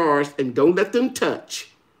jars, and don't let them touch.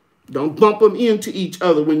 Don't bump them into each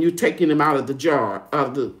other when you're taking them out of the jar,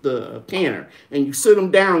 out of the canner. And you sit them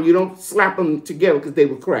down. You don't slap them together because they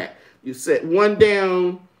will crack. You set one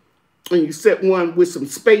down, and you set one with some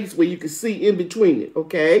space where you can see in between it,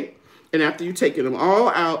 okay? And after you're taking them all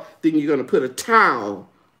out, then you're going to put a towel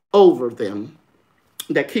over them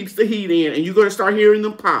that keeps the heat in, and you're going to start hearing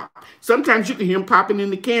them pop. Sometimes you can hear them popping in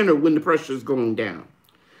the canner when the pressure is going down.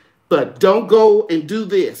 But don't go and do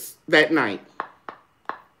this that night.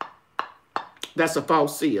 That's a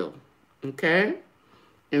false seal, okay?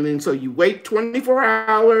 And then so you wait 24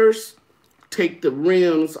 hours, take the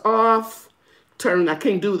rims off, I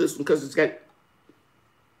can't do this because it's got,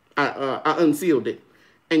 I unsealed it.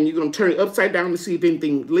 And you're going to turn it upside down to see if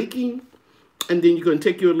anything's leaking. And then you're going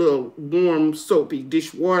to take your little warm, soapy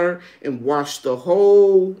dish water and wash the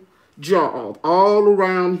whole jar off, all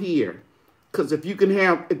around here. Because if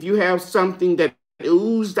you have something that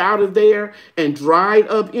oozed out of there and dried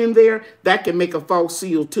up in there, that can make a false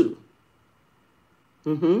seal too.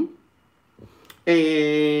 And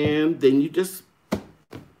then you just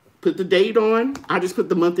put the date on. I just put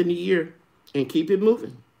the month and the year and keep it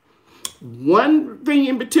moving. One thing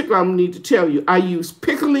in particular I need to tell you, I use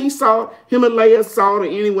pickling salt, Himalaya salt, or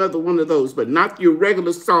any other one of those, but not your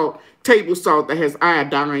regular salt, table salt that has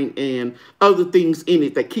iodine and other things in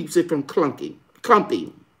it that keeps it from clumping.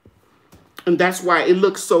 And that's why it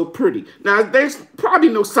looks so pretty. Now, there's probably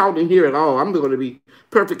no salt in here at all. I'm going to be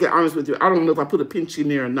perfectly honest with you. I don't know if I put a pinch in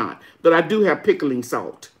there or not, but I do have pickling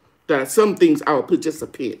salt. There are some things I'll put just a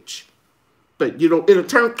pinch. But, it'll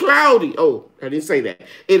turn cloudy. Oh, I didn't say that.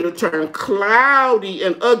 It'll turn cloudy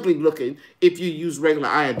and ugly looking if you use regular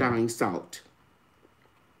iodine salt.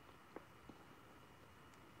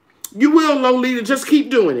 You will, Lolita. Just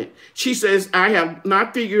keep doing it. She says, I have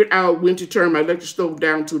not figured out when to turn my electric stove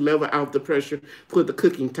down to level out the pressure for the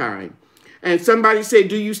cooking time. And somebody said,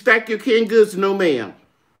 do you stack your canned goods? No, ma'am.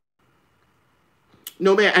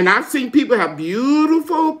 No, man. And I've seen people have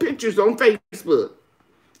beautiful pictures on Facebook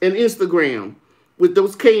and Instagram with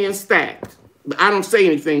those cans stacked. But I don't say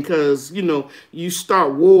anything because, you know, you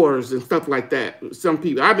start wars and stuff like that. Some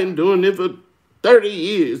people, I've been doing it for 30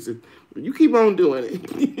 years. And you keep on doing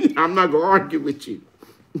it. I'm not going to argue with you.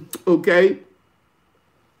 Okay?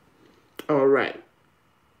 All right.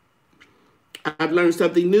 I've learned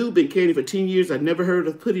something new. Been canning for 10 years. I've never heard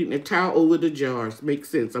of putting a towel over the jars. Makes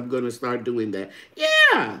sense. I'm going to start doing that.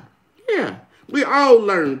 Yeah. Yeah. We all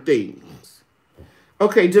learn things.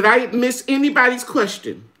 Okay. Did I miss anybody's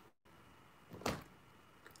question?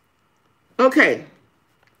 Okay.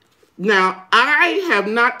 Now, I have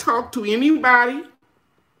not talked to anybody.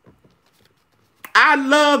 I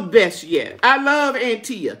love Bess yet. I love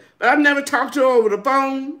Antia. But I've never talked to her over the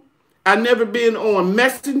phone. I've never been on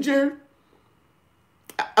Messenger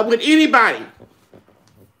with anybody.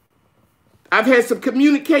 I've had some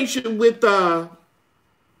communication with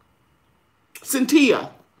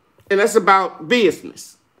Cynthia, and that's about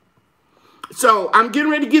business. So I'm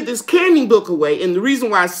getting ready to give this canning book away, and the reason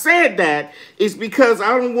why I said that is because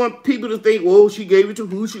I don't want people to think, well, she gave it to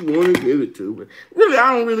who she wanted to give it to. But really,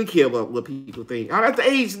 I don't really care about what people think. I'm at the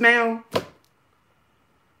age now.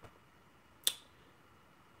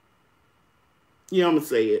 Yeah, I'm going to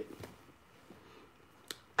say it.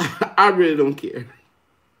 I really don't care.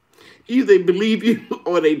 Either they believe you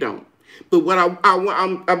or they don't. But what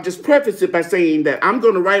I'm just preface it by saying that I'm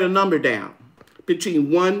going to write a number down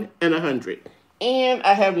between 1 and 100. And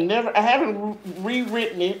I haven't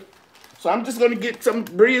rewritten it. So I'm just going to get some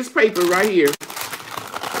Bria's paper right here.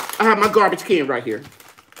 I have my garbage can right here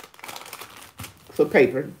for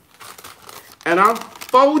paper. And I'm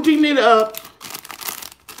folding it up.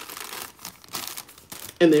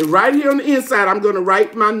 And then right here on the inside, I'm going to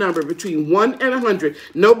write my number between 1 and 100.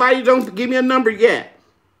 Nobody don't give me a number yet.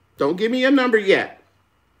 Don't give me a number yet.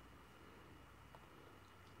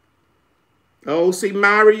 Oh, see,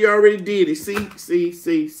 Myra, you already did it. See.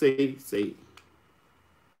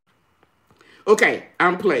 Okay,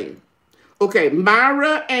 I'm playing. Okay,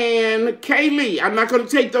 Myra and Kaylee, I'm not going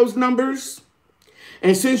to take those numbers.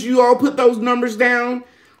 And since you all put those numbers down,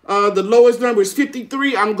 the lowest number is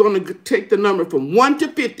 53. I'm going to take the number from 1 to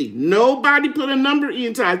 50. Nobody put a number in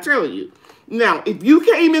until I tell you. Now, if you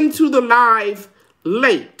came into the live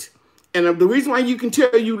late, and the reason why you can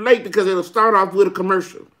tell you late because it'll start off with a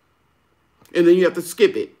commercial, and then you have to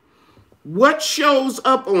skip it. What shows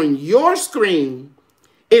up on your screen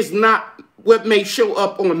is not what may show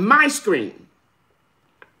up on my screen.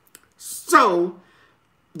 So,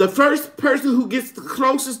 the first person who gets the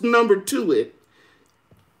closest number to it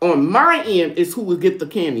on my end is who will get the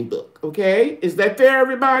candy book, okay? Is that fair,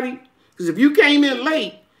 everybody? Because if you came in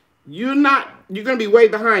late, you're going to be way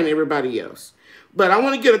behind everybody else. But I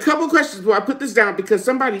want to get a couple questions before I put this down because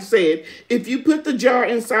somebody said, if you put the jar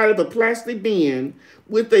inside of a plastic bin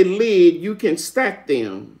with a lid, you can stack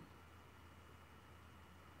them.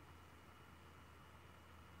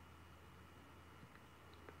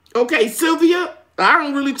 Okay, Sylvia, I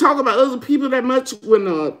don't really talk about other people that much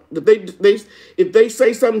when if they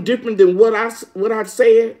say something different than what I've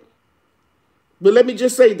said. But let me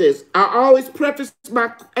just say this. I always preface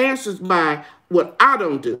my answers by what I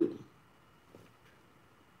don't do.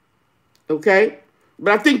 Okay?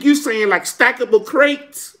 But I think you're saying like stackable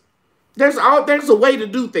crates. There's a way to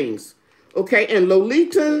do things. Okay? And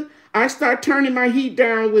Lolita, I start turning my heat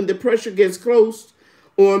down when the pressure gets close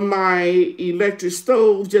on my electric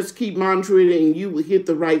stove. Just keep monitoring it and you will hit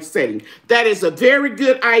the right setting. That is a very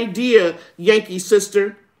good idea, Yankee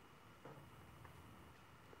sister.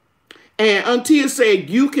 And Antia said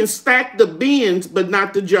you can stack the bins but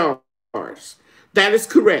not the jars. That is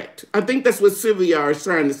correct. I think that's what Sylvia is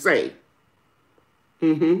trying to say.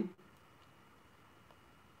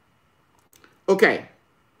 Okay.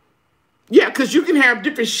 Yeah, because you can have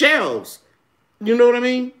different shelves. You know what I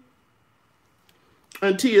mean?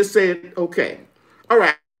 Antia said, okay. All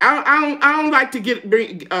right. I don't like to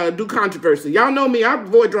do controversy. Y'all know me. I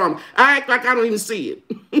avoid drama. I act like I don't even see it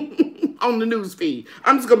on the news feed.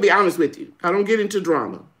 I'm just going to be honest with you. I don't get into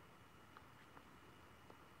drama.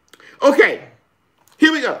 Okay.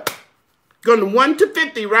 Here we go. Going to 1 to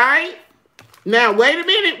 50, right? Now, wait a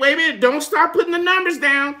minute. Don't start putting the numbers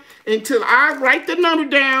down until I write the number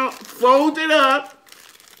down, fold it up,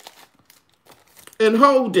 and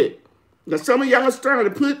hold it. Now, some of y'all are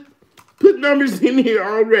starting to put numbers in here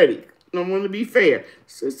already. I want to be fair.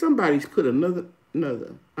 So somebody's put another.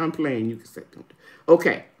 I'm playing. You can say something.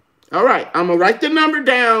 Okay. All right. I'm going to write the number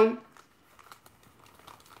down.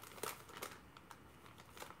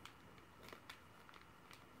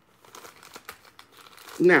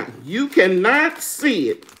 Now, you cannot see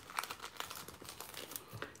it.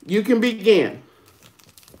 You can begin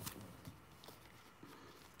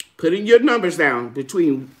putting your numbers down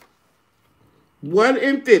between 1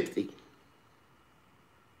 and 50.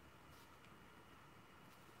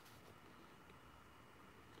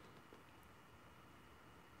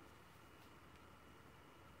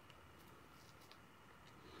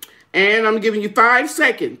 And I'm giving you 5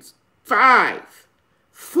 seconds. 5,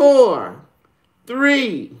 4,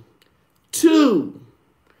 3, 2,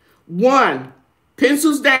 1.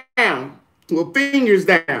 Pencils down, or fingers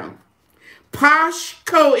down.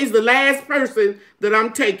 Poshco is the last person that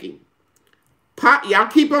I'm taking. Y'all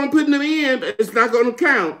keep on putting them in, but it's not going to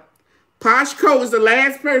count. Poshco is the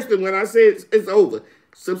last person when I say it's over.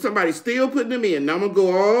 So somebody's still putting them in. Now I'm going to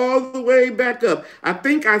go all the way back up. I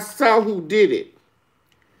think I saw who did it.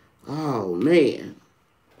 Oh, man.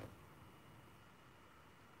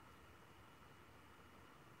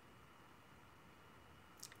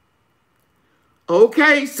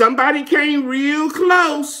 Okay, somebody came real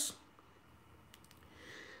close.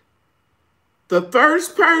 The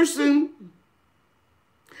first person.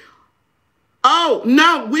 Oh,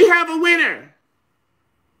 no, we have a winner.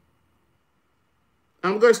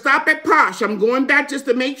 I'm going to stop at Posh. I'm going back just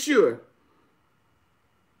to make sure.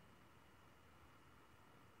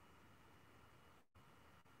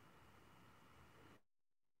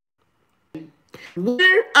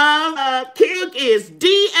 Winner of King is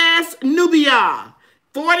DS Nubia,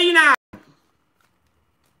 49.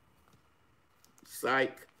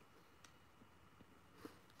 Psych.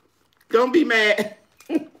 Don't be mad.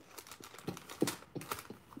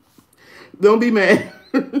 Don't be mad.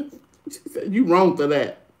 She said, you wrong for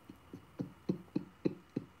that.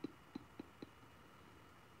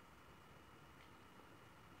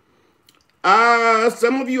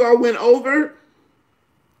 Some of you all went over.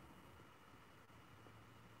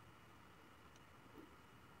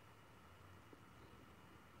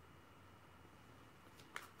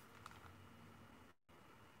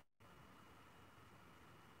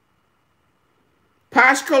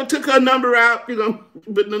 Pashko took her number out,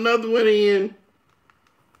 putting another one in.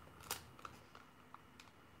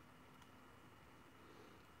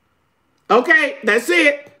 Okay, that's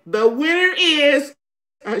it. The winner is,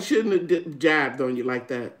 I shouldn't have jabbed on you like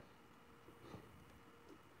that.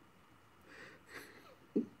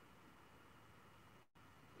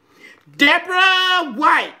 Deborah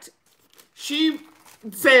White. She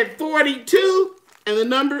said 42, and the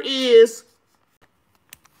number is,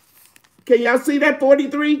 can y'all see that,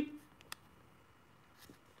 43?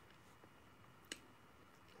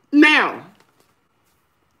 Now,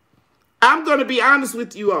 I'm going to be honest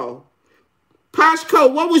with you all.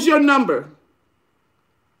 Poshko, what was your number?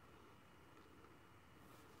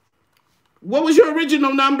 What was your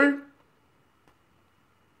original number?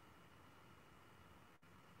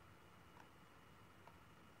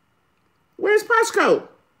 Where's Poshko?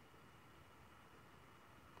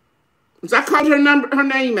 Because I called her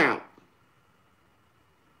name out.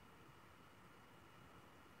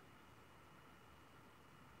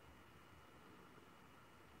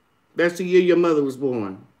 That's the year your mother was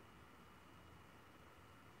born.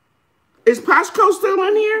 Is Poshko still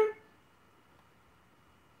in here?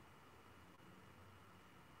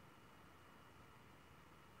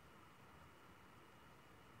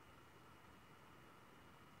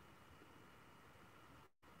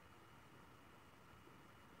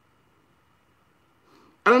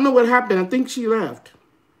 I don't know what happened. I think she left.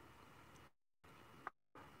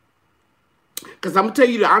 Because I'm going to tell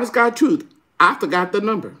you the honest God truth. I forgot the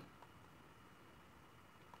number.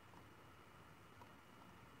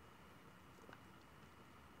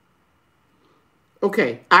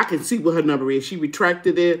 Okay, I can see what her number is. She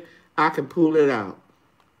retracted it. I can pull it out.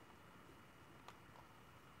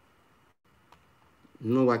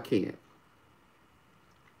 No, I can't.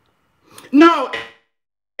 No,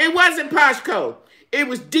 it wasn't Poshko. It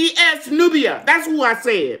was DS Nubia. That's who I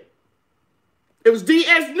said. It was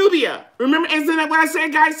DS Nubia. Remember, isn't that what I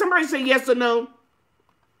said, guys? Somebody say yes or no.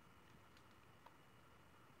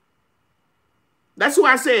 That's who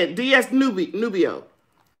I said, DS Nubio.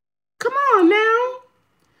 Come on now.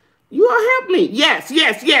 You all help me. Yes,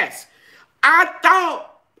 yes, yes. I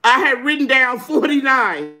thought I had written down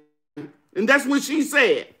 49. And that's what she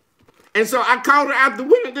said. And so I called her out the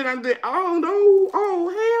window. Then I said, oh, no. Oh,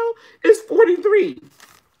 hell. It's 43.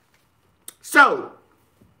 So,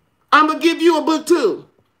 I'm going to give you a book, too.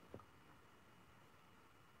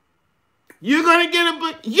 You're going to get a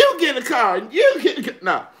book. You get a card. You get a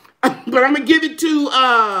no. But I'm going to give it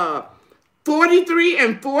to 43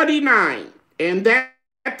 and 49. And that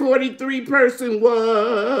 43 person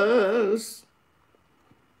was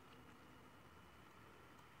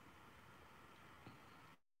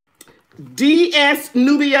DS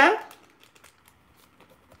Nubia.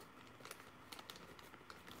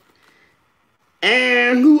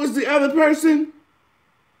 And who was the other person?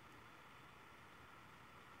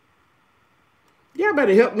 Y'all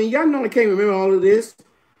better help me. Y'all know I can't remember all of this.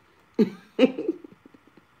 Who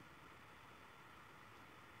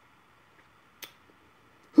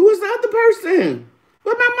was the other person?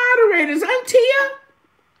 What my moderators? Auntia?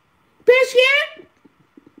 Bishop?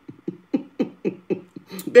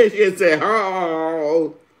 Bishop said,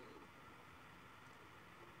 oh.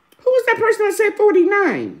 Who was that person that said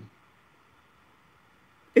 49?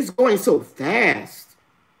 It's going so fast.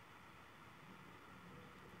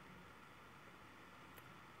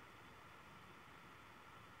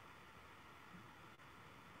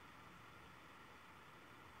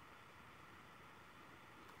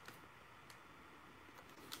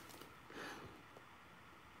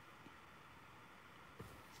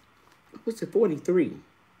 What's it, 43?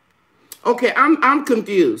 Okay, I'm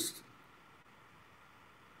confused.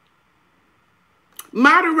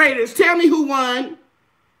 Moderators, tell me who won.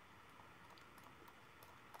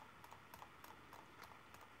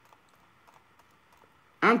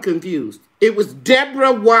 I'm confused. It was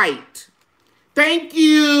Deborah White. Thank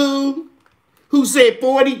you. Who said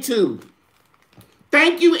 42.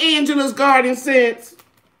 Thank you, Angela's Garden Sense.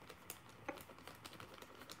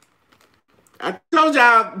 I told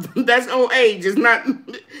y'all that's old age. It's not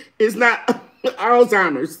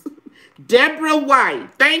Alzheimer's. Deborah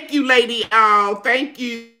White. Thank you, Lady Al. Thank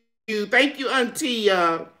you. Thank you, Auntie.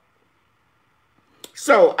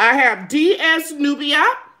 So I have DS Nubia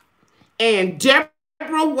and Deborah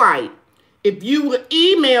White. If you would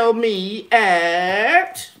email me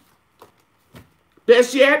at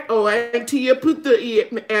best yet, Auntie, put the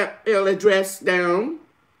email address down.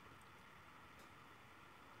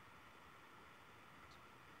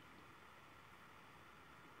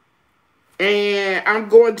 And I'm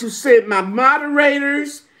going to send my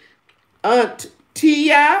moderators, Aunt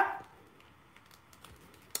Tia,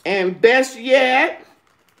 and best yet,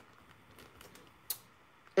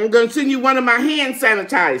 I'm going to send you one of my hand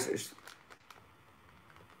sanitizers.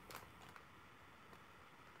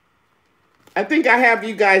 I think I have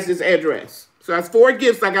you guys' address. So that's 4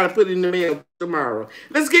 gifts I got to put in the mail tomorrow.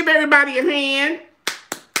 Let's give everybody a hand.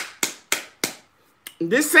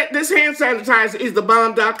 This hand sanitizer is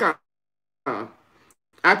thebomb.com.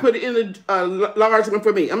 I put it in a large one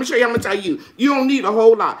for me. I'm going to show you how much I use. You don't need a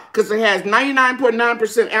whole lot because it has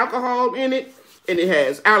 99.9% alcohol in it, and it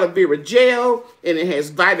has aloe vera gel, and it has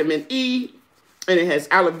vitamin E, and it has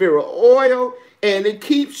aloe vera oil, and it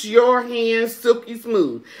keeps your hands silky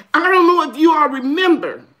smooth. I don't know if you all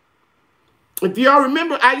remember. If you all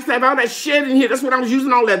remember, I used to have all that shit in here. That's when I was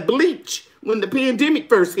using all that bleach when the pandemic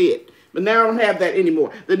first hit. But now I don't have that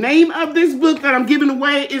anymore. The name of this book that I'm giving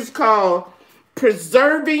away is called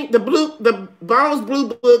Preserving, the Ball's Blue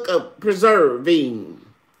Book of Preserving.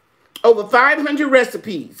 Over 500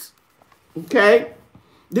 recipes. Okay?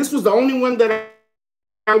 This was the only one that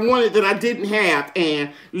I wanted that I didn't have.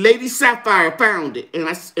 And Lady Sapphire found it.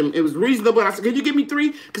 And it was reasonable. I said, can you give me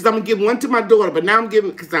 3? Because I'm going to give one to my daughter. But now I'm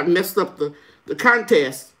giving, because I messed up the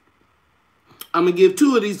contest, I'm going to give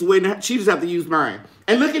 2 of these away. Now she just have to use mine.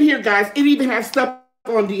 And look at here, guys. It even has stuff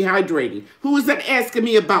on dehydrating. Who is that asking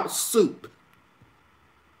me about soup?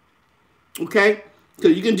 Okay? So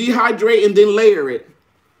you can dehydrate and then layer it.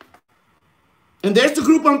 And there's the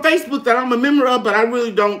group on Facebook that I'm a member of, but I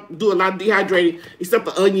really don't do a lot of dehydrating, except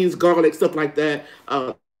for onions, garlic, stuff like that.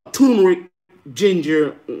 Turmeric,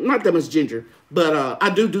 ginger. Not that much ginger, but I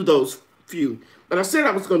do those few. But I said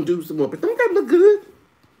I was going to do some more. But don't that look good?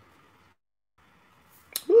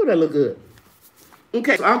 Ooh, that look good.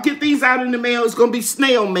 Okay, so I'll get these out in the mail. It's going to be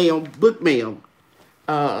snail mail, book mail.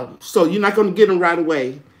 So you're not going to get them right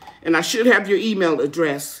away. And I should have your email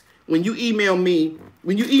address. When you email me,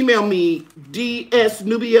 DS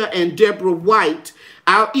Nubia and Deborah White,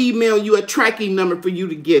 I'll email you a tracking number for you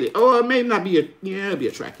to get it. Oh, it may not be it'll be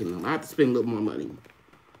a tracking number. I have to spend a little more money.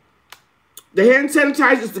 The hand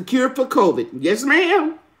sanitizer is the cure for COVID. Yes,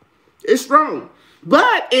 ma'am. It's strong.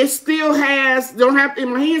 But it still has,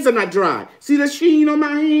 my hands are not dry. See the sheen on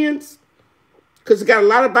my hands? Because it got a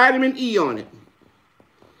lot of vitamin E on it.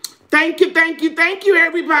 Thank you,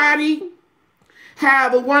 everybody.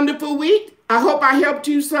 Have a wonderful week. I hope I helped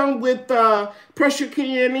you some with pressure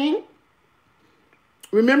canning.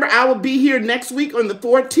 Remember, I will be here next week on the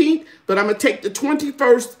 14th, but I'm going to take the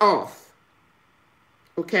 21st off.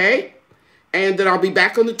 Okay? And then I'll be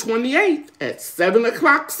back on the 28th at 7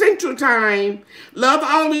 o'clock Central Time. Love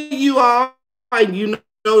all of you all, and you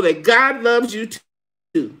know that God loves you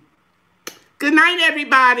too. Good night,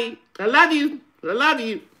 everybody. I love you. I love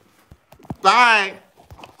you. Bye.